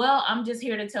 Well, I'm just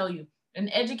here to tell you, an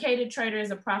educated trader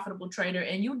is a profitable trader,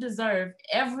 and you deserve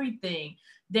everything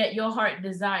that your heart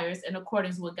desires in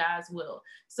accordance with God's will.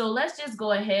 So let's just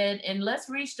go ahead and let's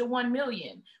reach the 1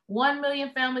 million. 1 million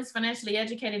families financially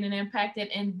educated and impacted.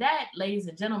 And that, ladies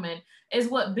and gentlemen, is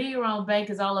what Be Your Own Bank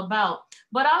is all about.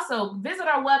 But also visit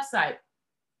our website,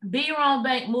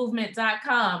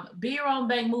 BeYourOwnBankMovement.com,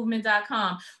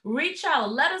 BeYourOwnBankMovement.com. Reach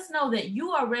out. Let us know that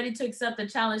you are ready to accept the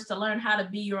challenge to learn how to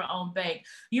be your own bank.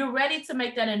 You're ready to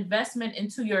make that investment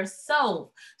into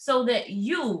yourself so that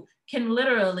you can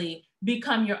literally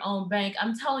become your own bank.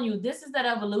 I'm telling you, this is that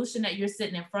evolution that you're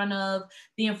sitting in front of,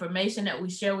 the information that we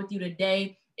share with you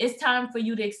today. It's time for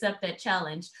you to accept that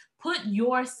challenge. Put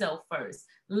yourself first.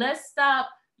 Let's stop,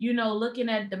 looking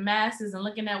at the masses and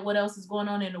looking at what else is going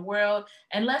on in the world.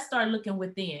 And let's start looking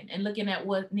within and looking at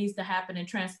what needs to happen and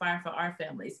transpire for our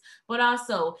families. But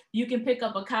also, you can pick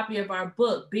up a copy of our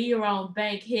book, Be Your Own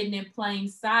Bank, Hidden in Plain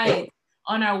Sight,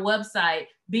 on our website,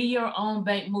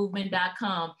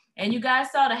 BeYourOwnBankMovement.com. And you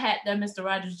guys saw the hat that Mr.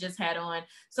 Rogers just had on.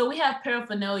 So we have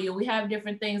paraphernalia. We have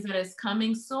different things that is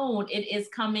coming soon. It is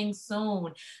coming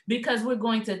soon, because we're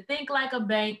going to think like a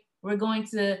bank. We're going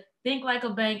to think like a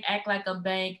bank, act like a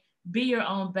bank, be your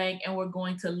own bank, and we're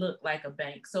going to look like a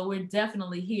bank. So we're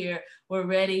definitely here. We're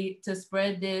ready to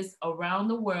spread this around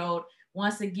the world.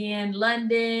 Once again,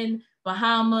 London,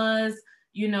 Bahamas,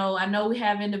 I know we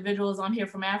have individuals on here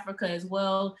from Africa as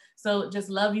well. So just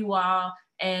love you all.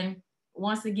 And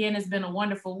once again, it's been a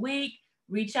wonderful week.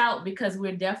 reach out because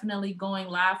we're definitely going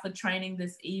live for training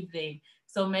this evening.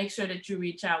 So make sure that you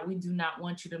reach out. We do not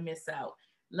want you to miss out.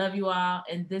 Love you all.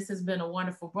 And this has been a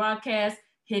wonderful broadcast,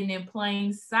 Hidden in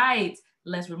Plain Sight.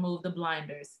 Let's remove the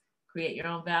blinders. Create your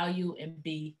own value and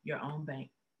be your own bank.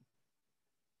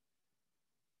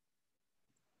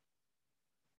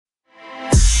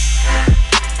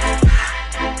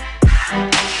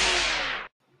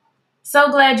 So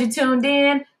glad you tuned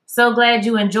in. So glad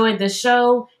you enjoyed the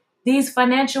show. These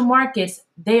financial markets,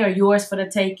 they are yours for the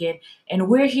taking. And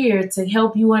we're here to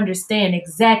help you understand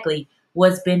exactly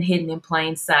what's been hidden in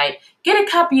plain sight. Get a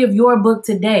copy of your book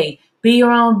today. Be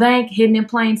Your Own Bank, Hidden in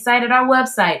Plain Sight, at our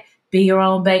website,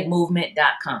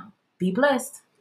 beyourownbankmovement.com. Be blessed.